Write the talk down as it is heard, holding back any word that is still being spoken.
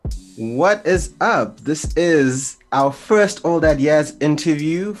What is up? This is our first All That Years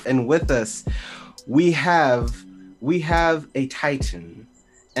interview, and with us, we have we have a titan.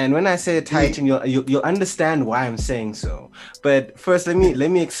 And when I say a titan, you'll understand why I'm saying so. But first, let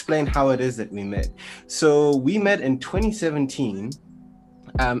me explain how it is that we met. So we met in 2017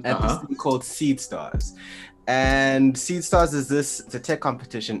 at this Uh-huh. thing called Seed Stars. And Seed Stars is it's a tech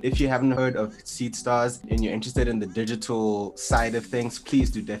competition. If you haven't heard of Seed Stars and you're interested in the digital side of things,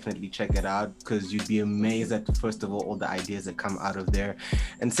 please do definitely check it out because you'd be amazed at, first of all the ideas that come out of there.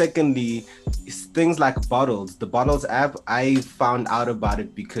 And secondly, things like Bottles. The Bottles app, I found out about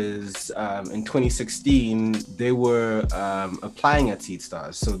it because in 2016, they were applying at Seed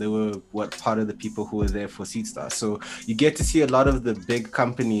Stars. So they were part of the people who were there for Seed Stars. So you get to see a lot of the big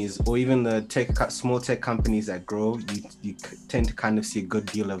companies or even the small tech companies that grow. You tend to kind of see a good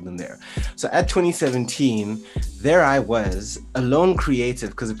deal of them there. So at 2017, there I was, a lone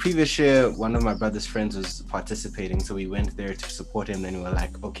creative, because the previous year, one of my brother's friends was participating. So we went there to support him. Then we were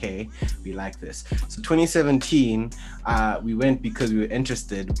like, okay, we like this. So 2017, we went because we were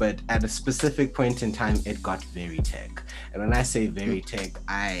interested, but at a specific point in time, it got very tech. And when I say very tech,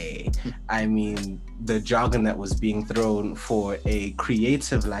 I mean the jargon that was being thrown for a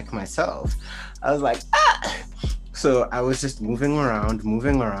creative like myself. I was like, ah! So I was just moving around,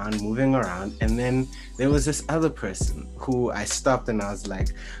 and then there was this other person who I stopped and I was like,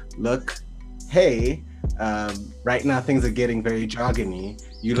 look, hey, right now things are getting very jargony.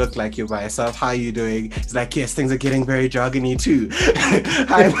 You look like you're by yourself. How are you doing? It's like, yes, things are getting very jargony too.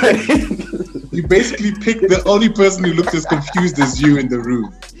 Hi, buddy. You basically picked the only person who looked as confused as you in the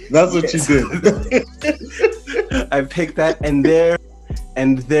room. That's what Yes. you did. I picked that, and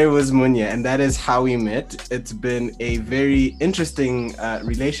there was Munya, and that is how we met. It's been a very interesting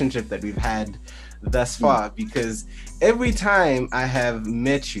relationship that we've had thus far because every time I have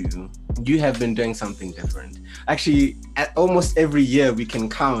met you, you have been doing something different. Actually, at almost every year we can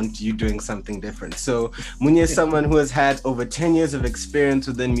count you doing something different. So Munya is someone who has had over 10 years of experience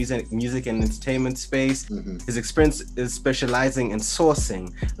within music and entertainment space. His experience is specializing in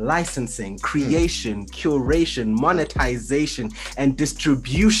sourcing, licensing, creation, curation, monetization, and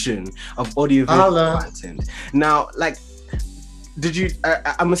distribution of audiovisual content. Now, like,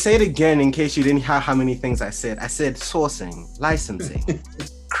 I'm gonna say it again in case you didn't hear how many things I said. I said sourcing, licensing,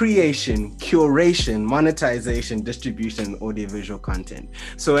 creation, curation, monetization, distribution, audiovisual content.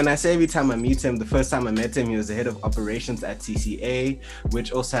 So when I say every time I meet him, the first time I met him, he was the head of operations at CCA,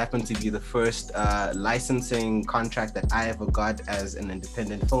 which also happened to be the first licensing contract that I ever got as an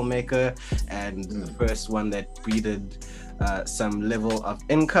independent filmmaker, and the first one that breeded some level of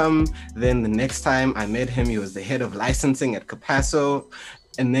income. Then the next time I met him, he was the head of licensing at Capasso.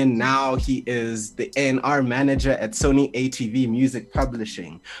 And then now he is the A&R manager at Sony ATV Music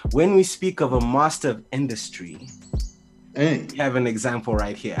Publishing. When we speak of a master of industry, we have an example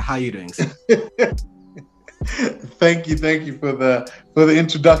right here. How are you doing, sir? Thank you for the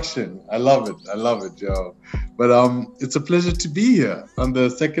introduction. I love it, Joe. But it's a pleasure to be here on the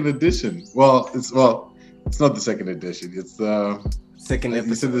second edition. It's not the second edition. It's the second episode.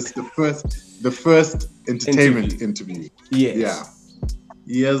 You said this the first entertainment interview. Yes. Yeah.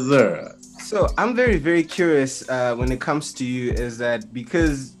 Yes, sir. So I'm very, very curious when it comes to you, is that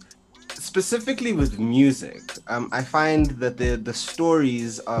because specifically with music, I find that the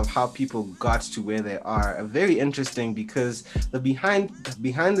stories of how people got to where they are very interesting because the behind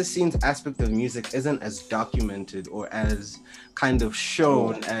the scenes aspect of music isn't as documented or as kind of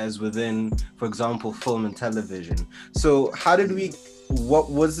shown as within, for example, film and television. So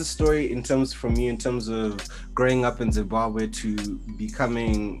what was the story in terms of growing up in Zimbabwe to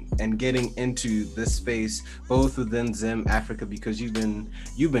becoming and getting into this space, both within Zim Africa, because you've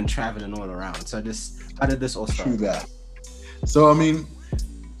been traveling all around. So how did this all start? True that. So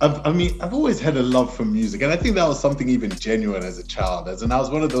I've always had a love for music, and I think that was something even genuine as a child. I was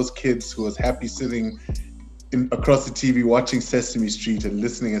one of those kids who was happy sitting across the TV watching Sesame Street and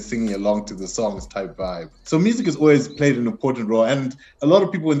listening and singing along to the songs type vibe. So music has always played an important role. And a lot of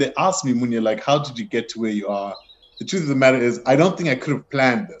people, when they ask me, Munya, like, how did you get to where you are? The truth of the matter is, I don't think I could have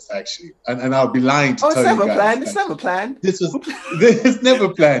planned this, actually. And I'll be lying to tell you guys. It's never planned. It's never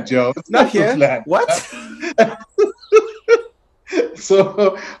planned, Joe. It's not here. Planned. What?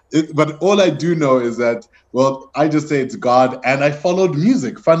 So, but all I do know is that, I just say it's God, and I followed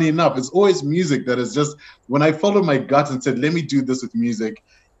music. Funny enough, it's always music that is just, when I followed my gut and said, let me do this with music,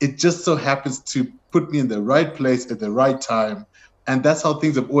 it just so happens to put me in the right place at the right time. And that's how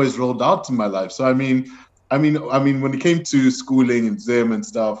things have always rolled out in my life. So, I mean, when it came to schooling and Zim and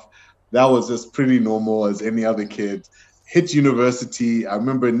stuff, that was just pretty normal as any other kid. hit university. I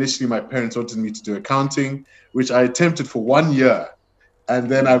remember initially my parents wanted me to do accounting, which I attempted for 1 year. And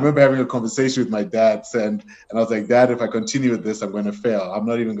then I remember having a conversation with my dad, and I was like, Dad, if I continue with this, I'm going to fail. I'm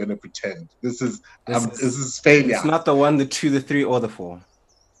not even going to pretend. This is failure. It's not the 1, the 2, the 3, or the 4.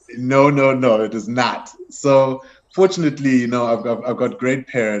 No, no, no, it is not. So fortunately, I've got great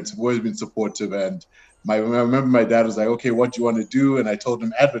parents who've always been supportive. And I remember my dad was like, okay, what do you want to do? And I told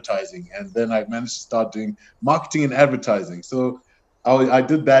him advertising. And then I managed to start doing marketing and advertising. So I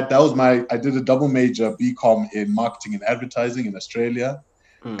did that. I did a double major BCom in marketing and advertising in Australia.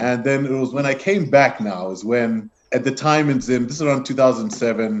 And then it was when I came back now, is when at the time in Zim, this is around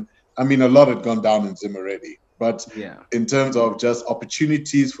 2007. I mean, a lot had gone down in Zim already. But in terms of just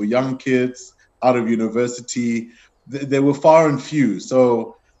opportunities for young kids out of university, they were far and few.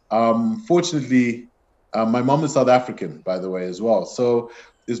 So fortunately, my mom is South African, by the way, as well. So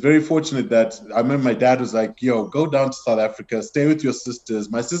it's very fortunate that I remember my dad was like, yo, go down to South Africa, stay with your sisters.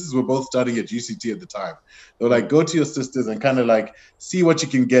 My sisters were both studying at UCT at the time. They were like, go to your sisters and kind of like see what you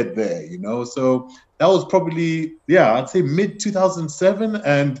can get there, So that was probably, I'd say mid 2007.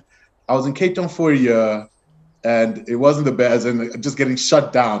 And I was in Cape Town for a year. And it wasn't the best, and just getting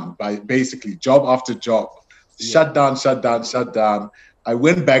shut down by basically job after job. Shut down. I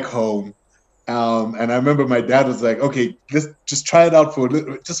went back home. And I remember my dad was like, okay, let's just try it out for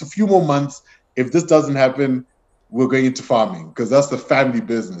just a few more months. If this doesn't happen, we're going into farming, because that's the family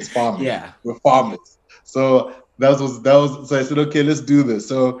business, farming. Yeah. We're farmers. So so I said, okay, let's do this.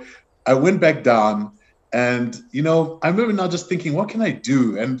 So I went back down. And I remember now just thinking, what can I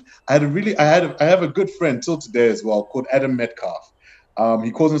do? And I have a good friend till today as well called Adam Metcalf.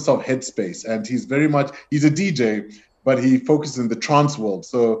 He calls himself Headspace, and he's a DJ, but he focuses in the trance world.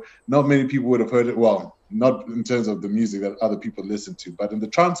 So not many people would have heard it. Well, not in terms of the music that other people listen to, but in the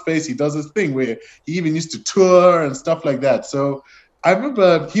trance space, he does this thing where he even used to tour and stuff like that. So I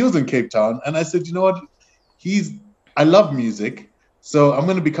remember he was in Cape Town, and I said, you know what? I love music, so I'm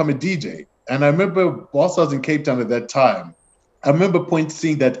going to become a DJ. And I remember whilst I was in Cape Town at that time, I remember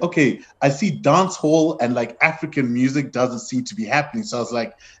seeing that, okay, I see dance hall and like African music doesn't seem to be happening. So I was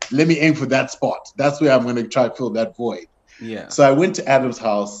like, let me aim for that spot. That's where I'm going to try to fill that void. Yeah. So I went to Adam's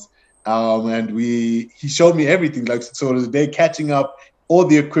house, and he showed me everything. Like, so the day catching up, all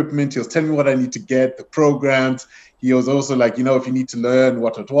the equipment. He was telling me what I need to get, the programs. He was also like, if you need to learn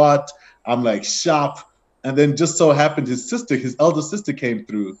what. I'm like, sharp. And then just so happened his elder sister came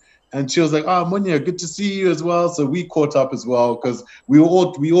through. And she was like, Munya, good to see you as well. So we caught up as well, because we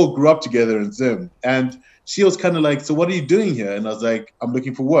all grew up together in Zim. And she was kind of like, so what are you doing here? And I was like, I'm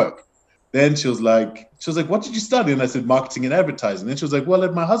looking for work. Then she was like, what did you study? And I said, marketing and advertising. And she was like, well,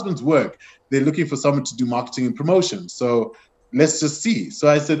 at my husband's work, they're looking for someone to do marketing and promotion. So let's just see. So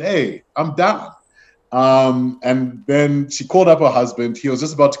I said, hey, I'm down. And then she called up her husband. He was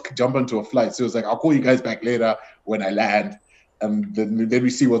just about to jump onto a flight. So he was like, I'll call you guys back later when I land. And then we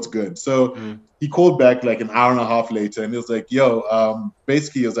see what's good. So he called back like an hour and a half later, and he was like,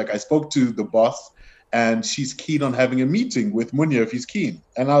 basically he was like, I spoke to the boss, and she's keen on having a meeting with Munya if he's keen.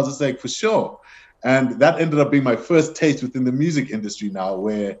 And I was just like, for sure. And that ended up being my first taste within the music industry now,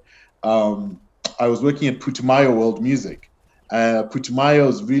 where I was working at Putumayo World Music. Putumayo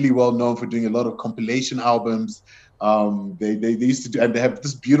is really well known for doing a lot of compilation albums. They used to do, and they have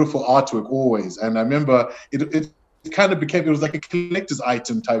this beautiful artwork always. And I remember it kind of became, it was like a collector's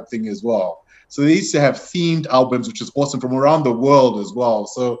item type thing as well. So they used to have themed albums, which is awesome, from around the world as well.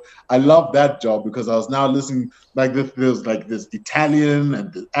 So I loved that job, because I was now listening, like there was like this Italian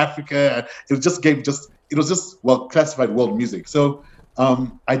and the Africa, and it was just well classified world music. So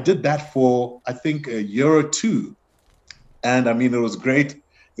I did that for I think a year or two, and I mean it was great.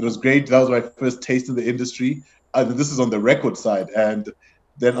 That was my first taste in the industry. This is on the record side, and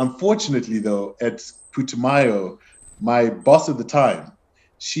then unfortunately though at Putumayo, my boss at the time,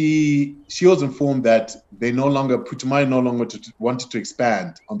 she was informed that Putumayo no longer wanted to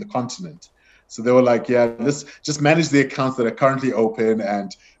expand on the continent. So they were like, yeah, let's just manage the accounts that are currently open,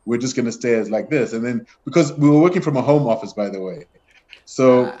 and we're just going to stay as like this. And then, because we were working from a home office, by the way.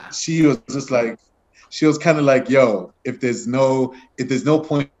 So she was kind of like, yo, if there's no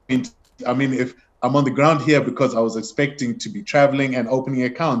point, I mean, if I'm on the ground here because I was expecting to be traveling and opening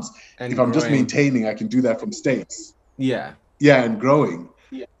accounts. And if I'm just maintaining, I can do that from States. Yeah. Yeah, and growing.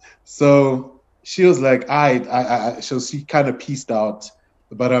 Yeah. So she was like, so she kind of pieced out.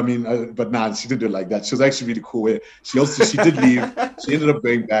 But I mean, but nah, she didn't do it like that. She was actually really cool. She did leave. She ended up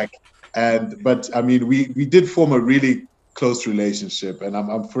going back. But I mean, we did form a really close relationship, and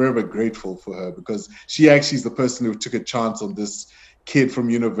I'm forever grateful for her, because she actually is the person who took a chance on this kid from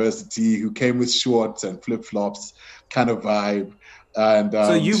university who came with shorts and flip-flops kind of vibe. And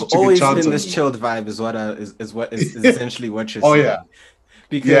So you've she took a always chance been on this me. chilled vibe, is what is essentially what you're Oh yeah, saying.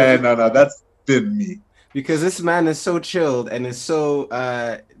 Because yeah, no, that's been me. this man is so chilled and is so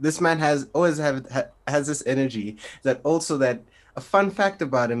this man has always has this energy that also that a fun fact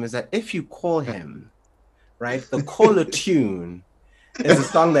about him is that if you call him, right, the caller tune is a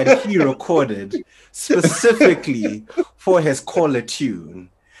song that he recorded specifically for his caller tune.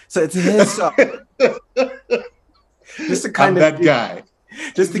 So it's his song. Just to kind I'm of that guy.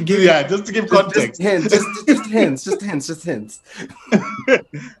 just to give you Yeah, just to give just context. hints, just hints, just hints.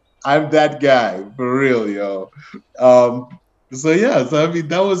 I'm that guy for real, yo. Um, so yeah, so I mean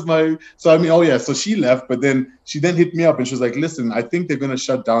that was my. So I mean, oh yeah, so she left, but then she then hit me up and she was like, "Listen, I think they're gonna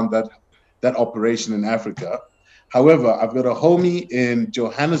shut down that operation in Africa. However, I've got a homie in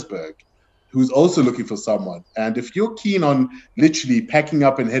Johannesburg who's also looking for someone, and if you're keen on literally packing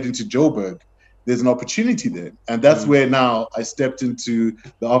up and heading to Joburg, there's an opportunity there." And that's Mm. where now I stepped into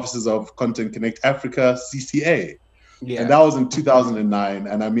the offices of Content Connect Africa, CCA, and Yeah. that was in 2009.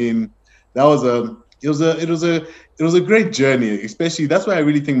 And I mean, that was a it was a great journey. Especially that's why I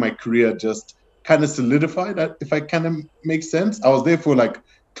really think my career just kind of solidified. If I kind of make sense, I was there for like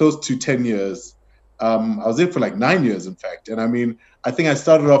close to 10 years. I was there for like 9 years, in fact. And I mean, I think I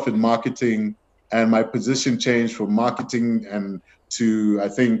started off in marketing, and my position changed from marketing and to I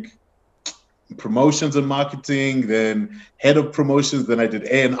think promotions and marketing, then head of promotions, then I did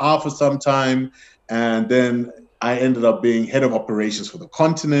A&R for some time, and then I ended up being head of operations for the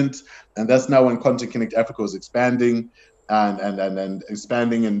continent. And that's now when Content Connect Africa was expanding and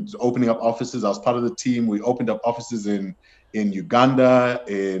expanding and opening up offices. I was part of the team. We opened up offices in Uganda,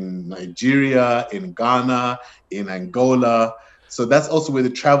 in Nigeria, in Ghana, in Angola. So that's also where the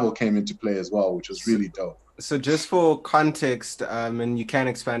travel came into play as well, which was So, really dope. so just for context, and you can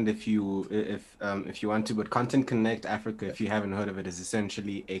expand if you want to, but Content Connect Africa, if you haven't heard of it, is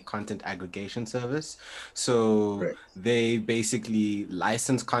essentially a content aggregation service. So Right. they basically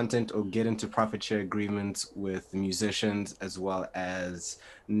license content or get into profit share agreements with musicians as well as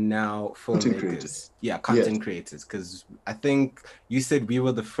now Content filmmakers. creators. Yeah, Yes. content creators. Because I think you said we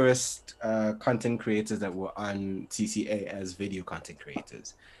were the first content creators that were on CCA as video content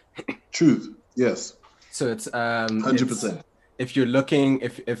creators. Truth. Yes. So Hundred it's percent. if you're looking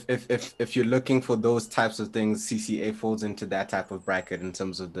if you're looking for those types of things, CCA falls into that type of bracket in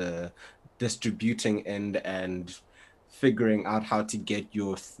terms of the distributing end and figuring out how to get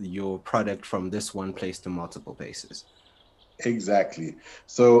your product from this one place to multiple places. Exactly.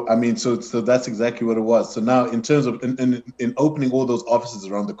 So I mean, so that's exactly what it was. So now, in terms of in opening all those offices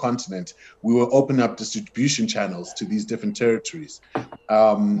around the continent, we were opening up distribution channels to these different territories,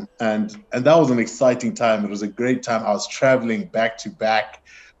 and that was an exciting time. It was a great time. I was traveling back to back,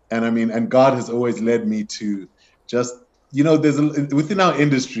 and I mean, and God has always led me to just there's within our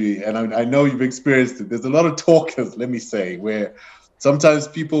industry, and I know you've experienced it. There's a lot of talkers, let me say, where sometimes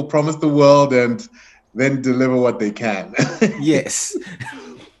people promise the world and then deliver what they can. Yes.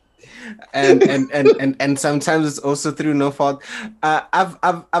 And sometimes it's also through no fault.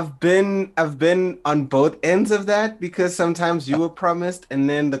 I've been on both ends of that because sometimes you were promised and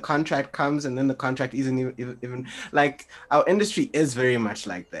then the contract comes and then the contract isn't even like our industry is very much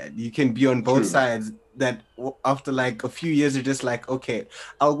like that. You can be on both True. sides. That after like a few years, you're just like, okay,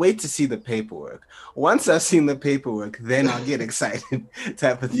 I'll wait to see the paperwork. Once I've seen the paperwork, then I'll get excited,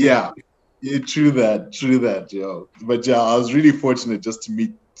 type of thing. Yeah. Yeah, true that, Joe. But yeah, I was really fortunate just to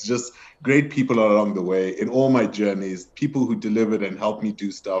meet just great people along the way in all my journeys, people who delivered and helped me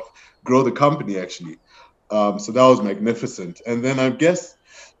do stuff, grow the company actually. So that was magnificent. And then I guess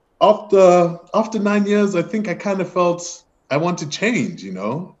after 9 years, I think I kind of felt I want to change,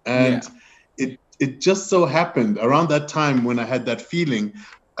 Yeah. and it just so happened around that time when I had that feeling,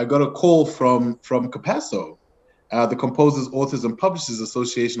 I got a call from Capasso, the Composers, Authors, and Publishers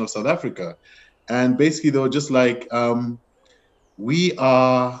Association of South Africa, and basically they were just like, we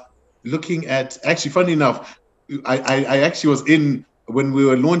are looking at. Actually, funny enough, I actually was in when we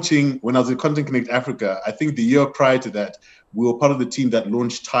were launching when I was in Content Connect Africa. I think the year prior to that, we were part of the team that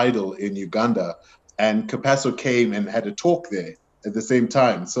launched Tidal in Uganda, and Capasso came and had a talk there at the same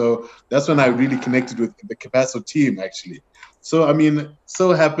time. So that's when I really connected with the Capasso team, actually. So I mean,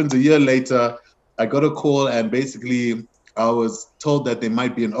 so happens a year later, I got a call, and basically I was told that there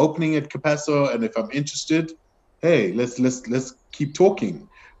might be an opening at Capasso, and if I'm interested, hey, let's keep talking.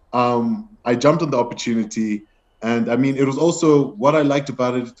 I jumped on the opportunity, and I mean, it was also what I liked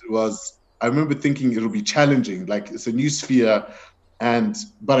about it was I remember thinking it'll be challenging, like it's a new sphere,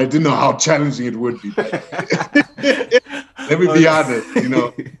 but I didn't know how challenging it would be. By the way. Let me be honest, you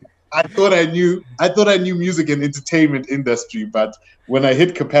know. I thought I knew music and entertainment industry, but when I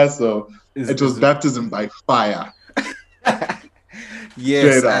hit Capasso, is it was is baptism by fire,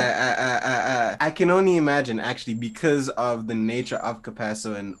 Yes, straight up. I can only imagine actually because of the nature of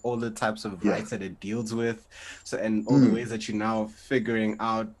Capasso and all the types of Yeah. rights that it deals with. So, and all the Mm, ways that you're now figuring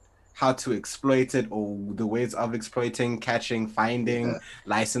out how to exploit it or the ways of exploiting, catching, yeah. finding,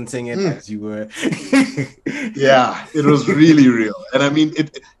 licensing it Mm. as you were. Yeah, it was really real. And I mean,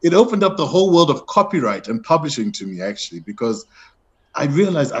 it opened up the whole world of copyright and publishing to me, actually, because I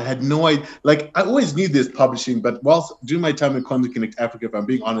realized I had no idea. Like, I always knew there's publishing, but whilst during my time in Content Connect Africa, if I'm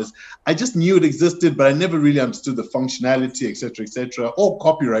being honest, I just knew it existed, but I never really understood the functionality, et cetera, or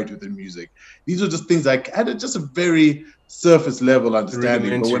copyright within music. These were just things I had just a very surface level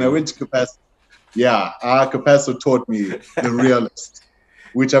understanding. But when I Rudimentary. went to Capasso, yeah, Capasso taught me the realist,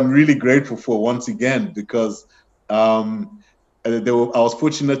 which I'm really grateful for once again, because um, I was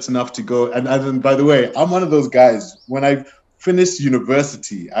fortunate enough to go. And by the way, I'm one of those guys. When I finished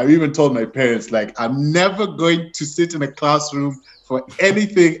university, I even told my parents, like, I'm never going to sit in a classroom for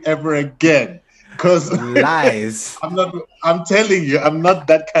anything ever again. Because Lies. I'm not, I'm telling you, I'm not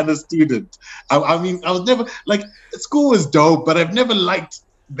that kind of student. I mean, I was never like, school was dope, but I've never liked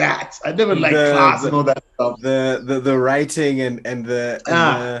that. I never liked The class and the all that stuff. the writing and Ah,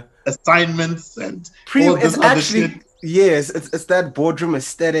 the assignments and pre all this it's other shit. actually yes, it's that boardroom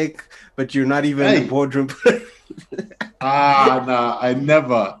aesthetic, but you're not even a Hey, boardroom. nah, I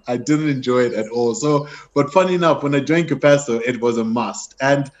didn't enjoy it at all. So, but funny enough, when I joined Capasso, it was a must.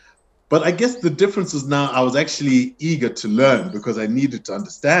 But I guess the difference is now I was actually eager to learn because I needed to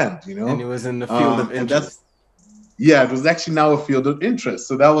understand, you And it know? was in the field of And that's, interest. yeah, it was actually now a field of interest.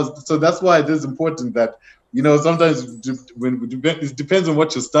 So that's why it is important that, you know, sometimes it depends on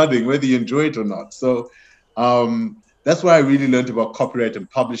what you're studying, whether you enjoy it or not. So that's why I really learned about copyright and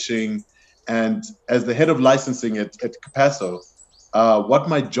publishing. And as the head of licensing at Capasso, what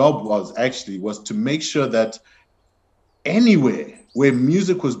my job was actually was to make sure that anywhere where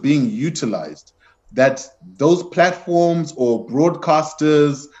music was being utilized, that those platforms or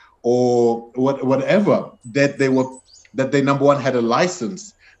broadcasters or whatever that they number one had a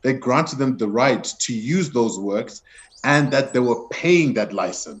license that granted them the right to use those works and that they were paying that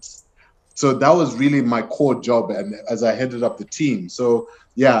license. So that was really my core job, and as I headed up the team. So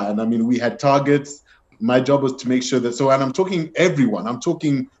yeah, and I mean we had targets. My job was to make sure that, so, and I'm talking everyone, I'm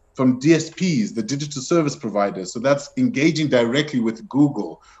talking from DSPs, the digital service providers. So that's engaging directly with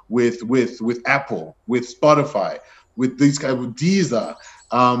Google, with Apple, with Spotify, with these kind of Deezer,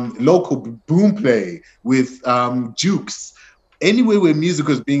 local Boomplay, with Jukes, anywhere where music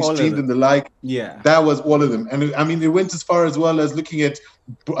was being All of streamed them. and the like. Yeah. That was all of them. And I mean, it went as far as well as looking at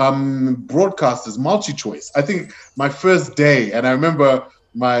broadcasters, multi-choice. I think my first day, and I remember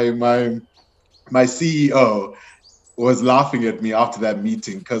my CEO was laughing at me after that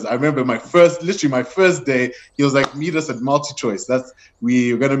meeting because I remember literally my first day, he was like, "Meet us at MultiChoice.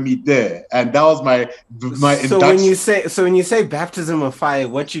 We're gonna meet there," and that was my induction. So when you say baptism of fire,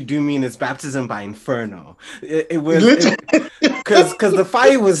 what you do mean is baptism by inferno. It was Literally, because the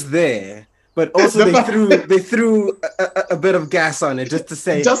fire was there, but also they threw a bit of gas on it just to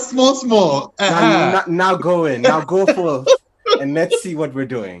say just small. now go forth and let's see what we're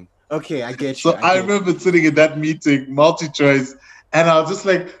doing. Okay, I get you. So I I get remember sitting in that meeting, MultiChoice, and I was just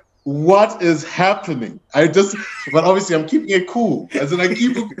like, what is happening? But obviously I'm keeping it cool. As in I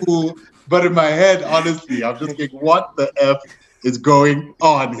keep it cool, but in my head, honestly, I'm just like, what the F is going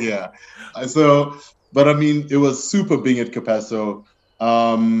on here? So, but I mean, it was super being at Capasso.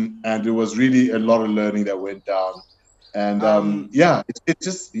 And it was really a lot of learning that went down. And you. yeah, it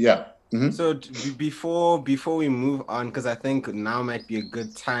just, yeah. Mhm. So before we move on, because I think now might be a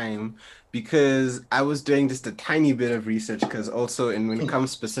good time, because I was doing just a tiny bit of research, because also when it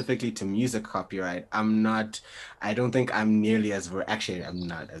comes specifically to music copyright, I don't think I'm nearly as actually I'm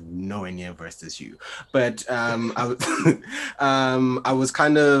not nowhere near versed as you, but I was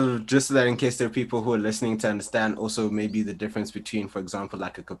kind of just so that in case there are people who are listening to understand also maybe the difference between, for example,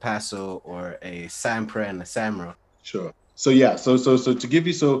 like a Capasso or a Sampra and a Samro. Sure. So yeah, so to give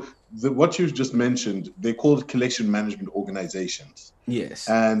you what you've just mentioned, they called collection management organizations, Yes.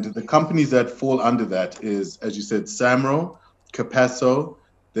 and the companies that fall under that is, as you said, Samro, Capasso,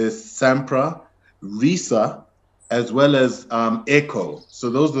 there's Sampra, Risa, as well as Echo. So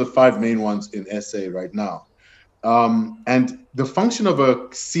those are the five main ones in SA right now. And the function of a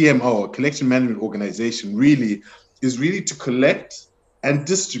CMO, a collection management organization, really is really to collect and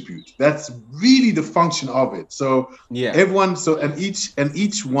distribute. That's really the function of it. Yeah. And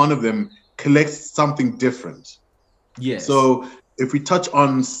each one of them collects something different. Yes. So if we touch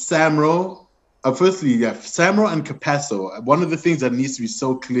on Samro, firstly, yeah, Samro and Capasso. One of the things that needs to be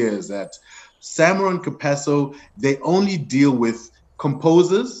so clear is that Samro and Capasso, they only deal with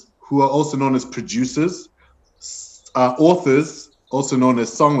composers who are also known as producers, authors, also known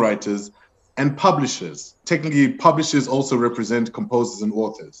as songwriters, and publishers. Technically, publishers also represent composers and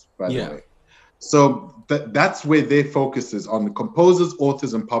authors, by the Yeah. way. So that's where their focus is, on the composers,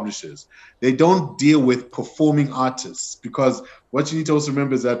 authors, and publishers. They don't deal with performing artists, because what you need to also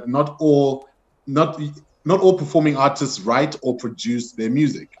remember is that not not all performing artists write or produce their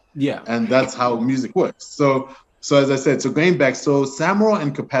music, Yeah. and that's how music works. So as I said, so going back, so Samro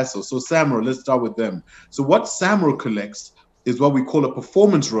and Capasso. So Samro, let's start with them. So what Samro collects is what we call a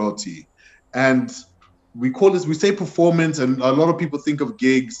performance royalty, and we say performance, and a lot of people think of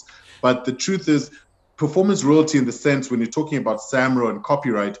gigs, but the truth is, performance royalty, in the sense when you're talking about Samro and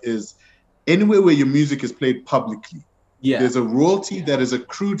copyright, is anywhere where your music is played publicly. Yeah. There's a royalty that is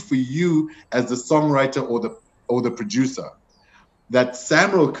accrued for you as the songwriter or the producer, that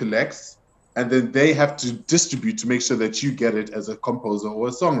Samro collects, and then they have to distribute to make sure that you get it as a composer or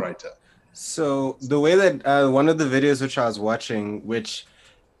a songwriter. So the way that one of the videos which I was watching, which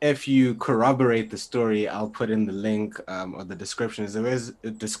if you corroborate the story, I'll put in the link or the description, is the way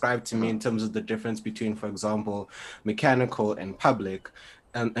it described to me in terms of the difference between, for example, mechanical and public.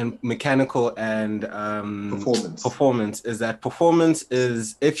 And mechanical and performance is that performance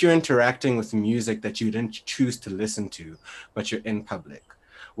is if you're interacting with music that you didn't choose to listen to, but you're in public.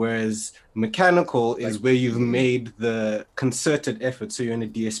 Whereas mechanical is where you've made the concerted effort. So you're in a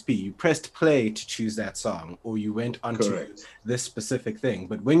DSP, you pressed play to choose that song, or you went onto this specific thing.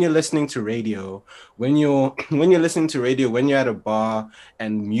 But when you're listening to radio, when you're listening to radio, when you're at a bar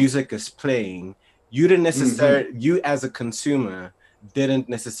and music is playing, you didn't necessarily, you as a consumer didn't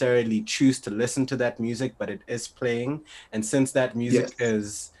necessarily choose to listen to that music, but it is playing. And since that music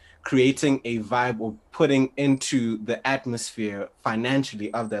is creating a vibe or putting into the atmosphere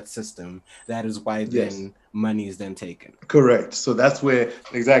financially of that system, that is why then money is then taken. Correct. So that's where,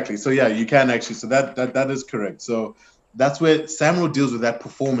 exactly. So yeah, you can actually, so that is correct. So that's where Samro deals with that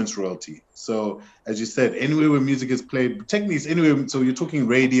performance royalty. So as you said, anywhere where music is played, technically it's anywhere, so you're talking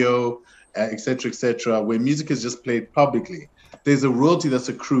radio, et cetera, where music is just played publicly, there's a royalty that's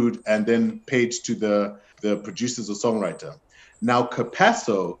accrued and then paid to the producers or songwriter. Now,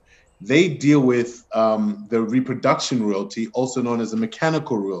 Capasso, they deal with the reproduction royalty, also known as a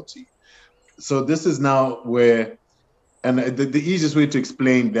mechanical royalty. So this is now where, and the easiest way to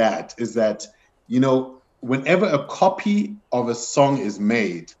explain that is that, you know, whenever a copy of a song is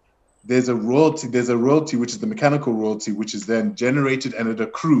made, there's a royalty which is the mechanical royalty, which is then generated and it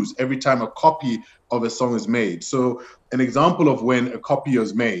accrues every time a copy of a song is made. So an example of when a copy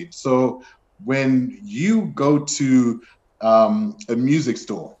is made. So when you go to a music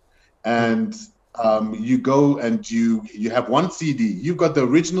store and you go and you have one CD, you've got the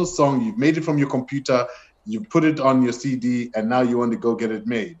original song, you've made it from your computer, you put it on your CD, and now you want to go get it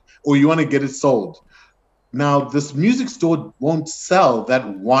made, or you want to get it sold. Now, this music store won't sell that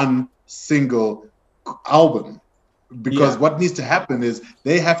one single album, because what needs to happen is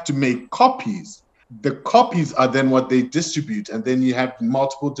they have to make copies. The copies are then what they distribute, and then you have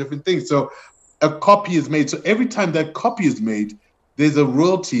multiple different things. So a copy is made. So every time that copy is made, there's a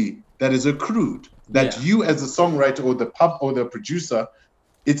royalty that is accrued, that you as a songwriter or the pub or the producer,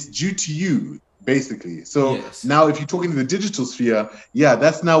 it's due to you, basically. So now if you're talking to the digital sphere,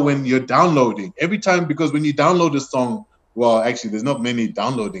 that's now when you're downloading. Every time, because when you download a song, well, actually, there's not many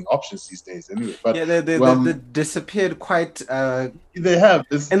downloading options these days anyway. But they disappeared quite. They have.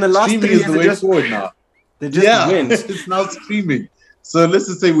 In the last 3 years, is the way forward now. They just went. It's now streaming. So let's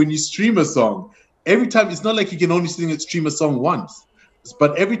just say when you stream a song, every time, it's not like you can only stream a song once.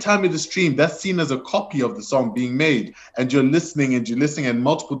 But every time it is streamed, that's seen as a copy of the song being made, and you're listening and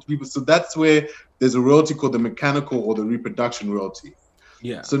multiple people. So that's where there's a royalty called the mechanical or the reproduction royalty.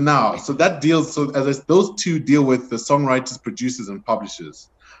 Yeah. So now, those two deal with the songwriters, producers, and publishers.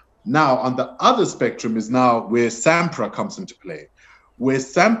 Now, on the other spectrum is now where Sampra comes into play, where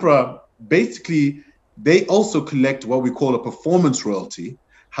Sampra, basically, they also collect what we call a performance royalty.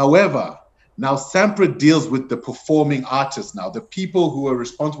 However, now, Sampra deals with the performing artists now, the people who are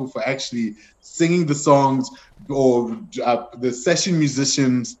responsible for actually singing the songs, or the session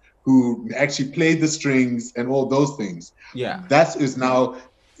musicians who actually play the strings and all those things. Yeah. That is now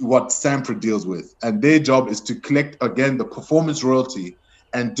what Sampra deals with. And their job is to collect, again, the performance royalty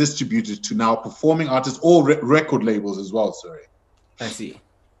and distribute it to now performing artists or record labels as well, sorry. I see.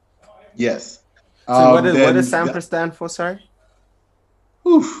 Yes. So what does Sampra stand for, sorry?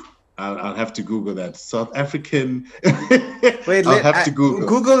 Oof. I'll have to Google that. South African. Wait, I'll have to Google.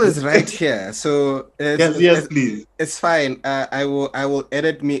 Google is right here, so Yes, yes, please. it's fine. I will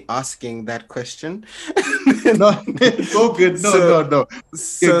edit me asking that question. No, it's all good. No, So no, no. Yeah,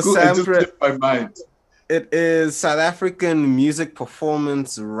 so it just Sampra, slipped my mind. it is South African Music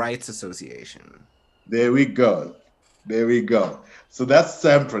Performance Rights Association. There we go. There we go. So that's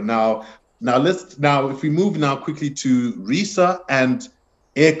Sampra. Now if we move now quickly to RISA and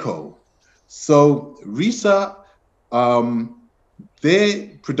Echo. So RISA, they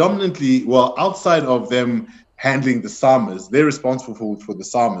predominantly, well, outside of them handling the SAMAs, they're responsible for the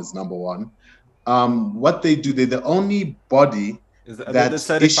SAMAs, number one. What they do, they're the only body Are they the that issue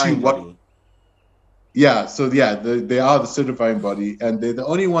certifying what. body? Yeah, so yeah, they are the certifying body, and they're the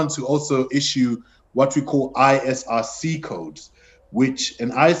only ones who also issue what we call ISRC codes, which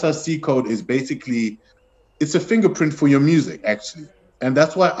an ISRC code is basically, it's a fingerprint for your music, actually. And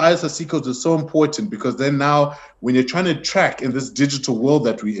that's why ISRC codes are so important, because then now when you're trying to track in this digital world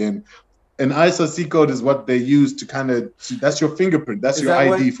that we're in, an ISRC code is what they use to that's your fingerprint, that's your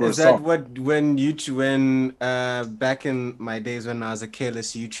ID for a Is that song. what when YouTube when back in my days when I was a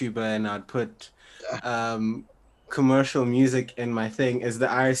careless YouTuber and I'd put commercial music in my thing, is the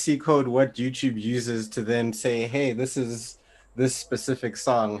IRC code what YouTube uses to then say, hey, this is this specific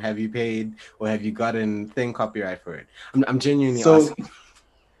song, have you paid or have you gotten thing copyright for it? I'm genuinely So asking.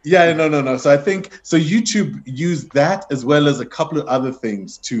 yeah, no. So I think so YouTube used that as well as a couple of other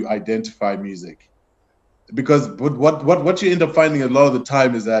things to identify music. Because what you end up finding a lot of the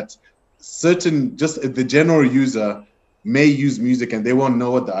time is that just the general user may use music and they won't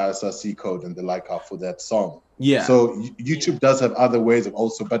know what the ISRC code and the like are for that song. Yeah. So YouTube does have other ways of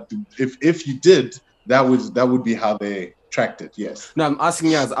also, but if you did, that would be how they tracked it. Yes. No, I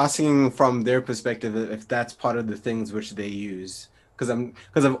was asking from their perspective if that's part of the things which they use.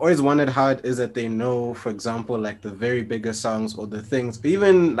 Because I've always wondered how it is that they know, for example, like the very bigger songs or the things,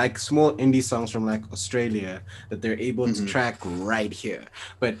 even like small indie songs from like Australia that they're able to track right here.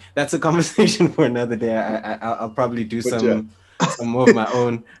 But that's a conversation for another day. I'll probably do some more of my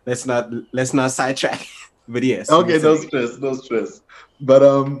own. Let's not sidetrack. But yes. Okay, no stress. But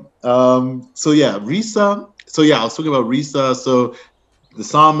so yeah, RISA. So yeah, I was talking about RISA. So the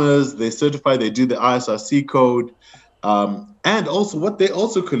SAMAs, they certify, they do the ISRC code. And also what they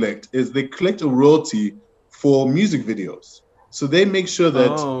also collect is they collect a royalty for music videos. So they make sure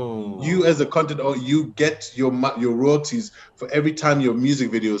that you as a content owner, you get your royalties for every time your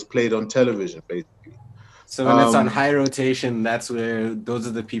music video is played on television, basically. So when it's on high rotation, that's where those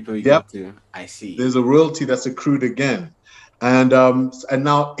are the people you get to. I see. There's a royalty that's accrued again. And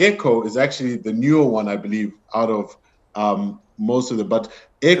now Echo is actually the newer one, I believe, out of most of them. But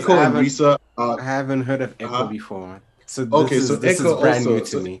Echo and RISA. I haven't heard of Echo before. So this is brand new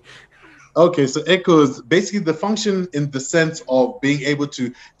to me. Okay, so Echo is basically the function in the sense of being able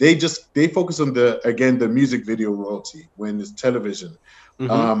to, they focus on the music video royalty when it's television.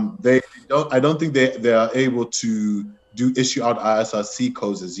 I don't think they are able to issue out ISRC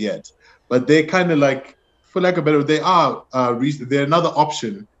codes as yet, but they kind of like, for lack of better, they're another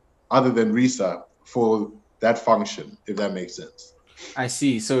option other than RISA for that function, if that makes sense. I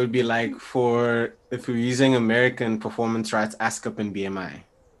see. So it'd be like if we're using American performance rights, ASCAP and BMI.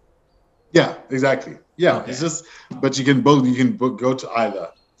 Yeah, exactly. Yeah, okay. It's just, but you can go to either.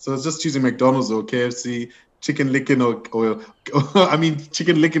 So it's just choosing McDonald's or KFC, Chicken Licken or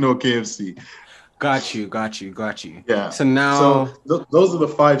Chicken Licken or KFC. Got you. Yeah. So now, those are the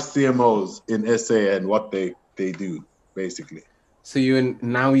 5 CMOs in SA and what they do basically. So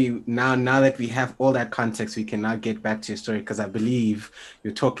now that we have all that context, we can now get back to your story, because I believe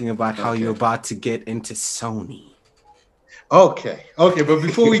you're talking about how you're about to get into Sony. Okay. But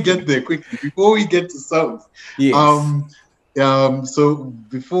before we get there, quickly, before we get to Sony, yes. So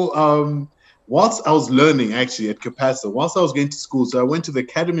before whilst I was learning actually at Capacitor, whilst I was going to school, so I went to the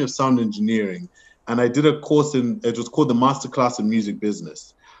Academy of Sound Engineering, and I did a course it was called the Masterclass in Music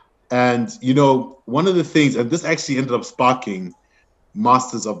Business. And one of the things, and this actually ended up sparking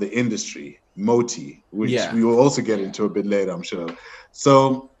Masters of the Industry, MOTI, which we will also get into a bit later, I'm sure.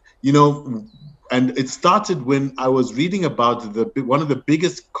 So, and it started when I was reading about one of the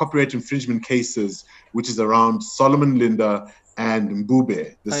biggest copyright infringement cases, which is around Solomon Linda and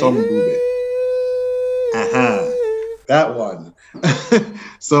Mbube, the song Mbube. That one.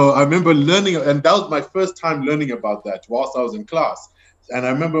 So I remember learning, and that was my first time learning about that whilst I was in class. And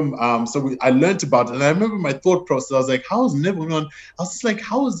I remember, I learned about it, and I remember my thought process. I was like, how is Neverone? I was just like,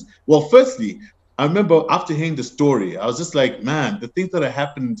 firstly, I remember after hearing the story, I was just like, man, the things that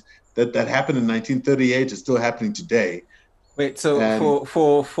happened in 1938 is still happening today. Wait, so And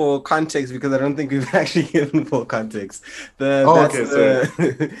for context, because I don't think we've actually given full context. The oh, that's okay,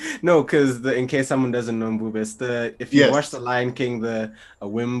 sorry. the no, because the in case someone doesn't know Mbube, it's the if you've watched Yes, The Lion King, the a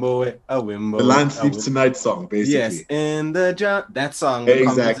the wimbo, Lion Sleeps Tonight song, yes, basically. in the that song, the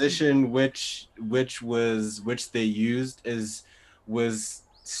Exactly. composition which they used was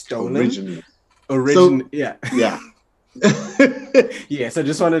stolen. Originally. Origin, So yeah. yeah. Yeah, so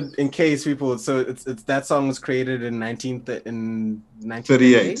just wanted in case people so it's that song was created in 38.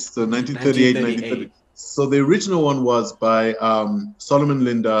 1938. So 1938, 1930. 1938. So the original one was by Solomon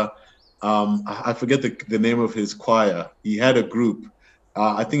Linda. I forget the name of his choir. He had a group.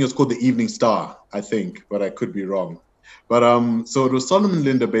 I think it was called the Evening Star, I think, but I could be wrong. But so it was Solomon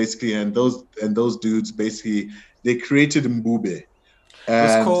Linda basically, and those dudes basically they created Mbube It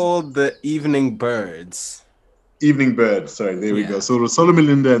was and called The Evening Birds. Evening Birds. Sorry, there we go. Yeah. So it was Solomon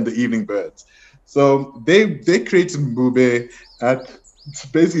Linda and the Evening Birds. So they created Mbube at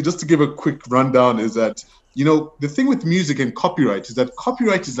basically just to give a quick rundown is that the thing with music and copyright is that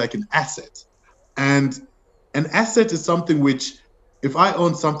copyright is like an asset, and an asset is something which if I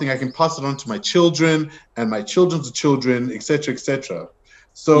own something I can pass it on to my children and my children's children, etc., etc.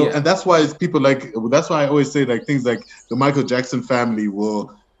 So, Yeah. and that's why people like that's why I always say like things like the Michael Jackson family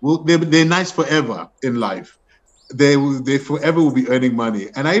will they're nice forever in life. They forever will be earning money.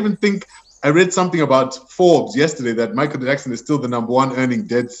 And I even think I read something about Forbes yesterday that Michael Jackson is still the number one earning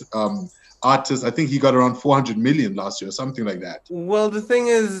dead artist. I think he got around 400 million last year or something like that. Well, the thing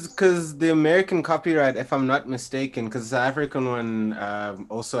is, because the American copyright, if I'm not mistaken, because the African one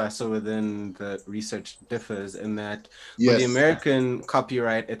also I saw within the research differs in that for the Yes, American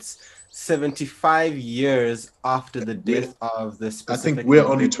copyright, it's 75 years after the we death of the I think specific we're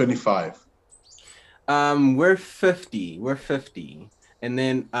only individual. 25. We're 50. We're 50. And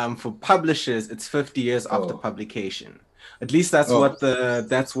then for publishers, it's 50 years after Oh, publication. At least that's oh, what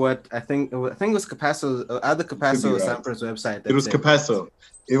I think it was Capasso, other you could be Capasso right. Samper's website It that was said that. Capasso.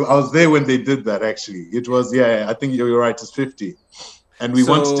 I was there when they did that. Actually, it was yeah. I think you're right. It's 50, and we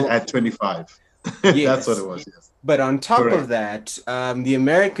wanted to So add 25. That's what it yes, was. Yes, but on top of correct. that, the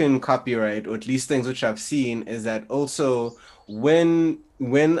American copyright, or at least things which I've seen, is that also when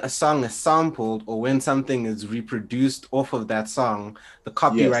a song is sampled or when something is reproduced off of that song, the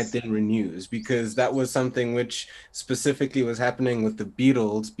copyright Yes. then renews because that was something which specifically was happening with the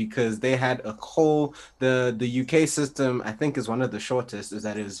Beatles because they had a whole the UK system I think is one of the shortest is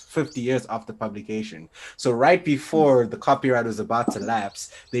that it is 50 years after publication. So right before the copyright was about to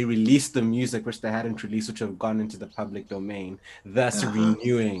lapse, they released the music which they hadn't released, which have gone into the public domain, thus Uh-huh.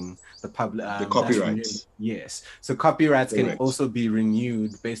 renewing The thus renewing. copyrights. Yes. So copyrights can Correct. also be renewed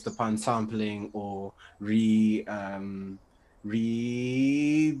based upon sampling or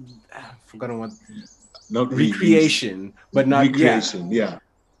I've forgotten what Not reuse. recreation, but not yeah, Recreation. Yeah.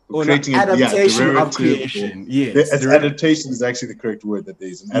 or not Creating it. Yeah. adaptation of Derivative. Or creation. Yes, it's adaptation is actually the correct word that there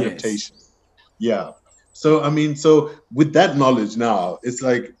is an yes. adaptation. Yeah. So I mean, so with that knowledge now, it's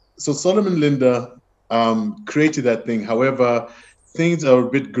like so Solomon Linda created that thing. However, things are a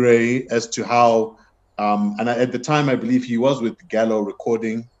bit gray as to how. At the time, I believe he was with Gallo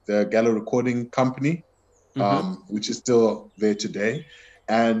Recording, the Gallo Recording Company, Mm-hmm. which is still there today,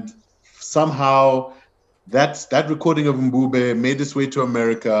 and somehow that recording of Mbube made its way to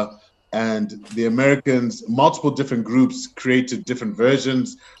America, and the Americans, multiple different groups, created different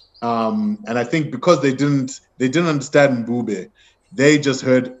versions. And I think because they didn't understand Mbube, they just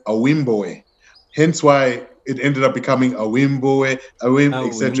heard a Wimboe, hence why it ended up becoming a Wimboe, a Wim, Oh,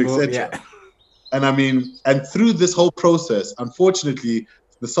 etc., Wimbo, yeah. etc. And I mean, and through this whole process, unfortunately,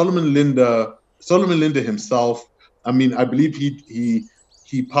 the Solomon Linda himself, I mean, I believe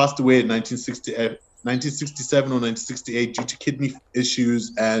he passed away in 1967 or 1968 due to kidney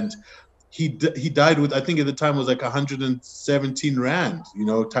issues, and he died with, I think at the time was like 117 rand,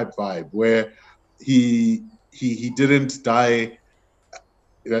 type vibe, where he didn't die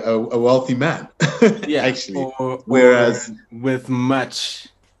a wealthy man, Yeah, actually. or Whereas with much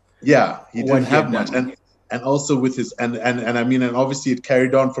yeah, he what didn't he have had much, done. and also with his and I mean, and obviously it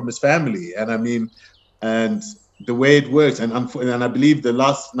carried on from his family, and I mean, and the way it works, and I believe the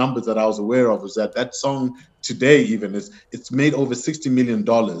last numbers that I was aware of was that song today even it's made over $60 million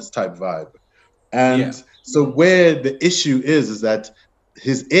type vibe, Yeah. and so where the issue is that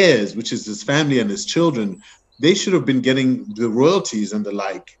his heirs, which is his family and his children, they should have been getting the royalties and the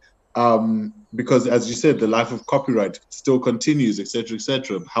like. Because as you said, the life of copyright still continues, etc.,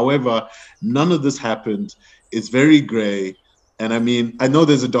 etc. However, none of this happened. It's very gray. And I mean, I know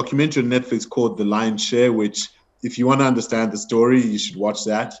there's a documentary on Netflix called The Lion's Share, which if you want to understand the story, you should watch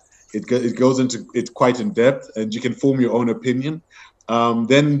that. It goes into it quite in depth, and you can form your own opinion.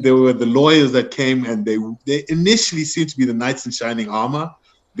 Then there were the lawyers that came, and they initially seemed to be the knights in shining armor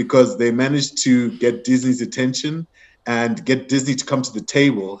because they managed to get Disney's attention and get Disney to come to the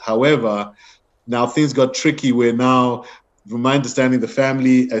table. However, now things got tricky where now, from my understanding, the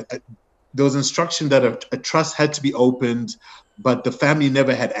family, there was instruction that a trust had to be opened, but the family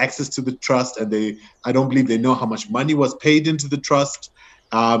never had access to the trust, and I don't believe they know how much money was paid into the trust.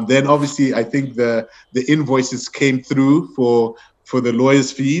 Then obviously, I think the invoices came through for the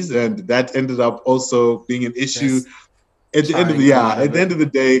lawyers' fees, and that ended up also being an issue. At the end of the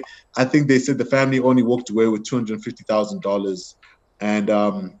day, I think they said the family only walked away with $250,000, and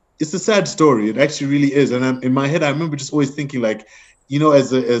it's a sad story. It actually really is. And in my head, I remember just always thinking, like,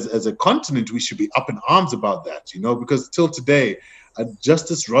 as a continent, we should be up in arms about that, because till today,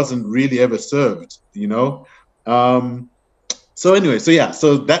 justice wasn't really ever served, So anyway,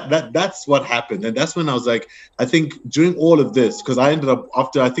 so that's what happened, and that's when I was like, I think during all of this, because I ended up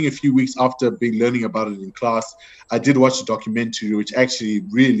after I think a few weeks after learning about it in class, I did watch a documentary which actually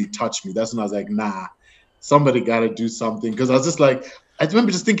really touched me. That's when I was like, nah, somebody got to do something, because I was just like, I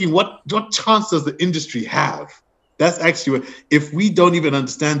remember just thinking, what chance does the industry have? That's actually what, if we don't even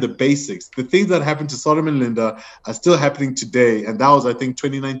understand the basics, the things that happened to Solomon Linda are still happening today. And that was, I think,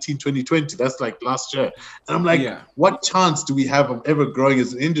 2019, 2020. That's like last year. And I'm like, what chance do we have of ever growing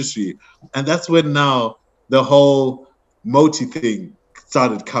as an industry? And that's when now the whole Moti thing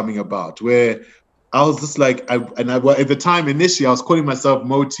started coming about, where I was just like, at the time, initially, I was calling myself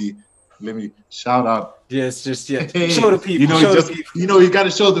Moti. Let me shout out. Yes, just yet. Show the people. You got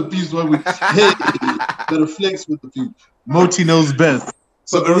to show the people when we got to flex with the people. Moti knows best.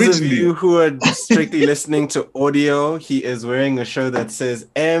 So for those of you who are strictly listening to audio, he is wearing a shirt that says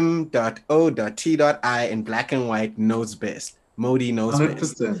M.O.T.I in black and white. Knows best. Moti knows 100%.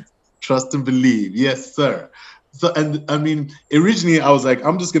 Best. Trust and believe. Yes, sir. So, and I mean, originally I was like,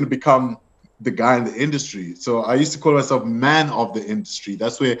 I'm just going to become the guy in the industry. So I used to call myself man of the industry.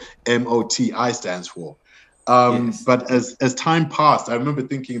 That's where MOTI stands for. Yes. But as time passed, I remember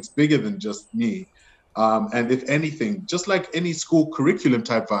thinking it's bigger than just me. And if anything, just like any school curriculum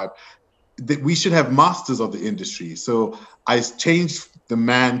type vibe, that we should have masters of the industry. So I changed the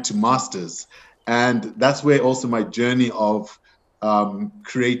man to masters. And that's where also my journey of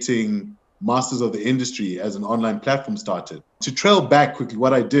creating Masters of the Industry as an online platform started. To trail back quickly,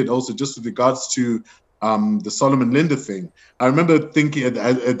 what I did also just with regards to the Solomon Linda thing, I remember thinking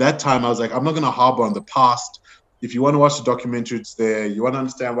at that time, I was like, I'm not going to harbor on the past. If you want to watch the documentary, it's there. You want to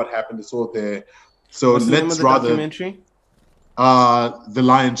understand what happened, it's all there. So what's the name of the documentary? The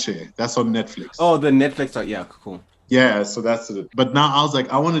Lion's Share. That's on Netflix. Oh, the Netflix. Yeah, cool. Yeah, so that's it. But now I was like,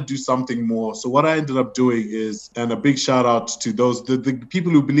 I want to do something more. So what I ended up doing is, and a big shout out to those, the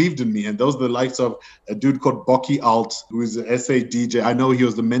people who believed in me. And those are the likes of a dude called Boki Alt, who is an SA DJ. I know he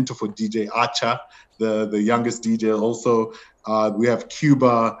was the mentor for DJ Acha, the youngest DJ. Also, we have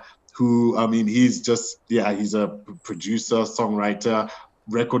Cuba, who, I mean, he's a producer, songwriter,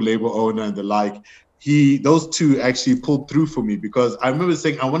 record label owner and the like. Those two actually pulled through for me, because I remember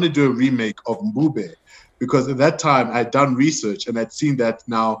saying, I want to do a remake of Mbube. Because at that time, I'd done research and I'd seen that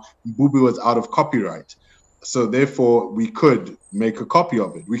now Mbube was out of copyright. So therefore, we could make a copy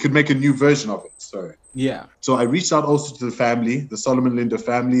of it. We could make a new version of it, sorry. Yeah. So I reached out also to the family, the Solomon Linda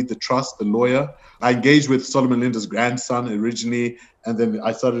family, the trust, the lawyer. I engaged with Solomon Linda's grandson originally, and then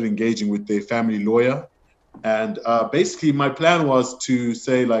I started engaging with their family lawyer. And basically, my plan was to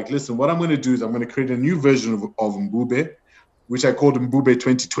say, like, listen, what I'm going to do is I'm going to create a new version of Mbube, which I called Mbube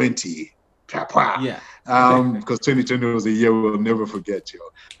 2020. Yeah. Because 2020 was a year we'll never forget,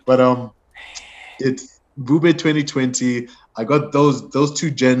 But it's Mbube 2020. I got those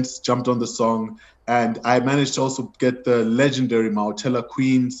two gents jumped on the song, and I managed to also get the legendary Mautela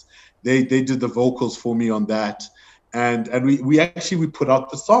Queens. They did the vocals for me on that, and we actually put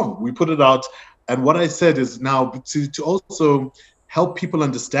out the song. We put it out, and what I said is now to also help people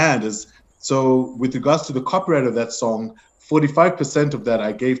understand is, so with regards to the copyright of that song, 45% of that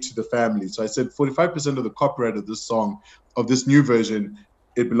I gave to the family. So I said 45% of the copyright of this song, of this new version,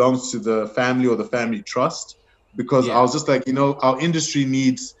 it belongs to the family or the family trust. Because I was just like, our industry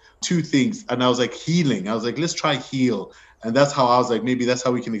needs two things. And I was like, healing. I was like, let's try heal. And that's how I was like, maybe that's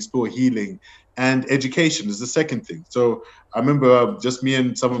how we can explore healing. And education is the second thing. So I remember just me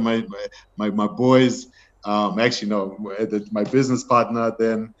and some of my boys, actually, no, my business partner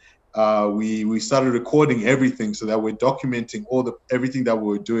then, we started recording everything so that we're documenting everything that we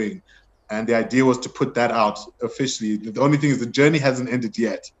were doing. And the idea was to put that out officially. The only thing is the journey hasn't ended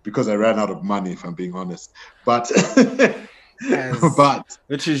yet because I ran out of money, if I'm being honest. But as But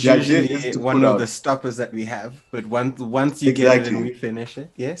which is the idea is usually to one put of the out stoppers that we have. But once you get it and exactly. we finish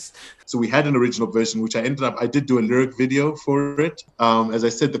it, yes, So we had an original version, which I did do a lyric video for it. As I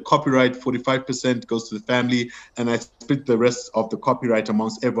said, the copyright 45% goes to the family, and I split the rest of the copyright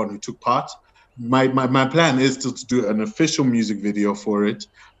amongst everyone who took part. My plan is to do an official music video for it.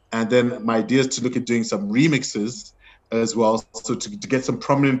 And then my idea is to look at doing some remixes as well. So to get some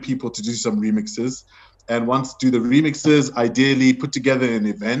prominent people to do some remixes. And once do the remixes, ideally put together an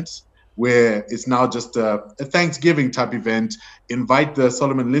event where it's now just a Thanksgiving type event. Invite the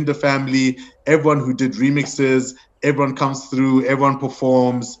Solomon Linda family, everyone who did remixes, everyone comes through, everyone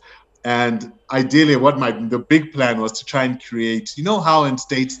performs. And ideally, the big plan was to try and create, you know how in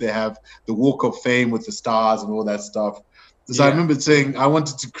States they have the Walk of Fame with the stars and all that stuff. So I yeah, remember saying I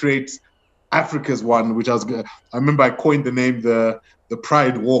wanted to create Africa's one, which I remember I coined the name the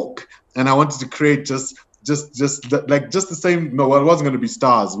Pride Walk, and I wanted to create just the same. No, well, it wasn't going to be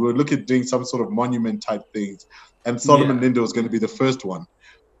stars. We were looking at doing some sort of monument type things, and Solomon yeah, Linda was going to be the first one.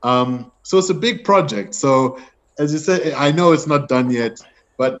 So it's a big project. So as you said, I know it's not done yet,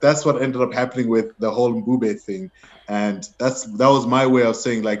 but that's what ended up happening with the whole Mbube thing, and that was my way of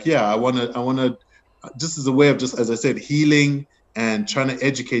saying like, yeah, I want to, just as a way of just as I said, healing and trying to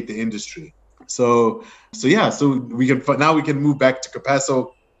educate the industry. So yeah, so we can move back to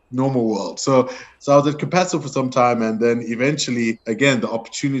Capasso normal world. So I was at Capasso for some time, and then eventually again the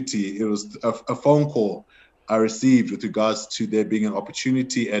opportunity. It was a phone call I received with regards to there being an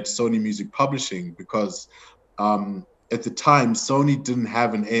opportunity at Sony Music Publishing because at the time Sony didn't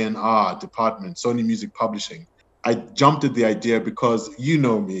have an A&R department, Sony Music Publishing. I jumped at the idea because you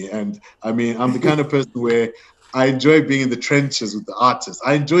know me, and I mean I'm the kind of person where I enjoy being in the trenches with the artists.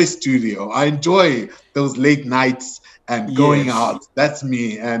 I enjoy studio. I enjoy those late nights and going yes, out. That's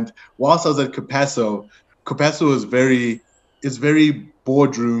me. And whilst I was at Capasso, Capasso is very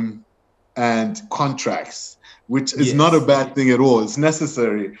boardroom and contracts, which is not a yes. bad thing at all. It's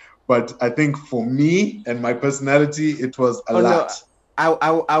necessary. But I think for me and my personality, it was a Oh no, lot.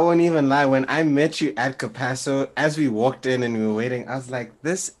 I won't even lie. When I met you at Capasso, as we walked in and we were waiting, I was like,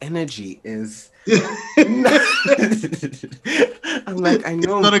 this energy is not. I'm like, I It's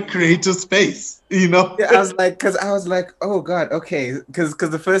know. not a creative space, you know? Yeah, I was like, oh God, okay, because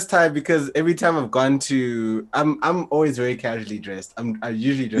the first time, because every time I've gone to, I'm always very casually dressed. I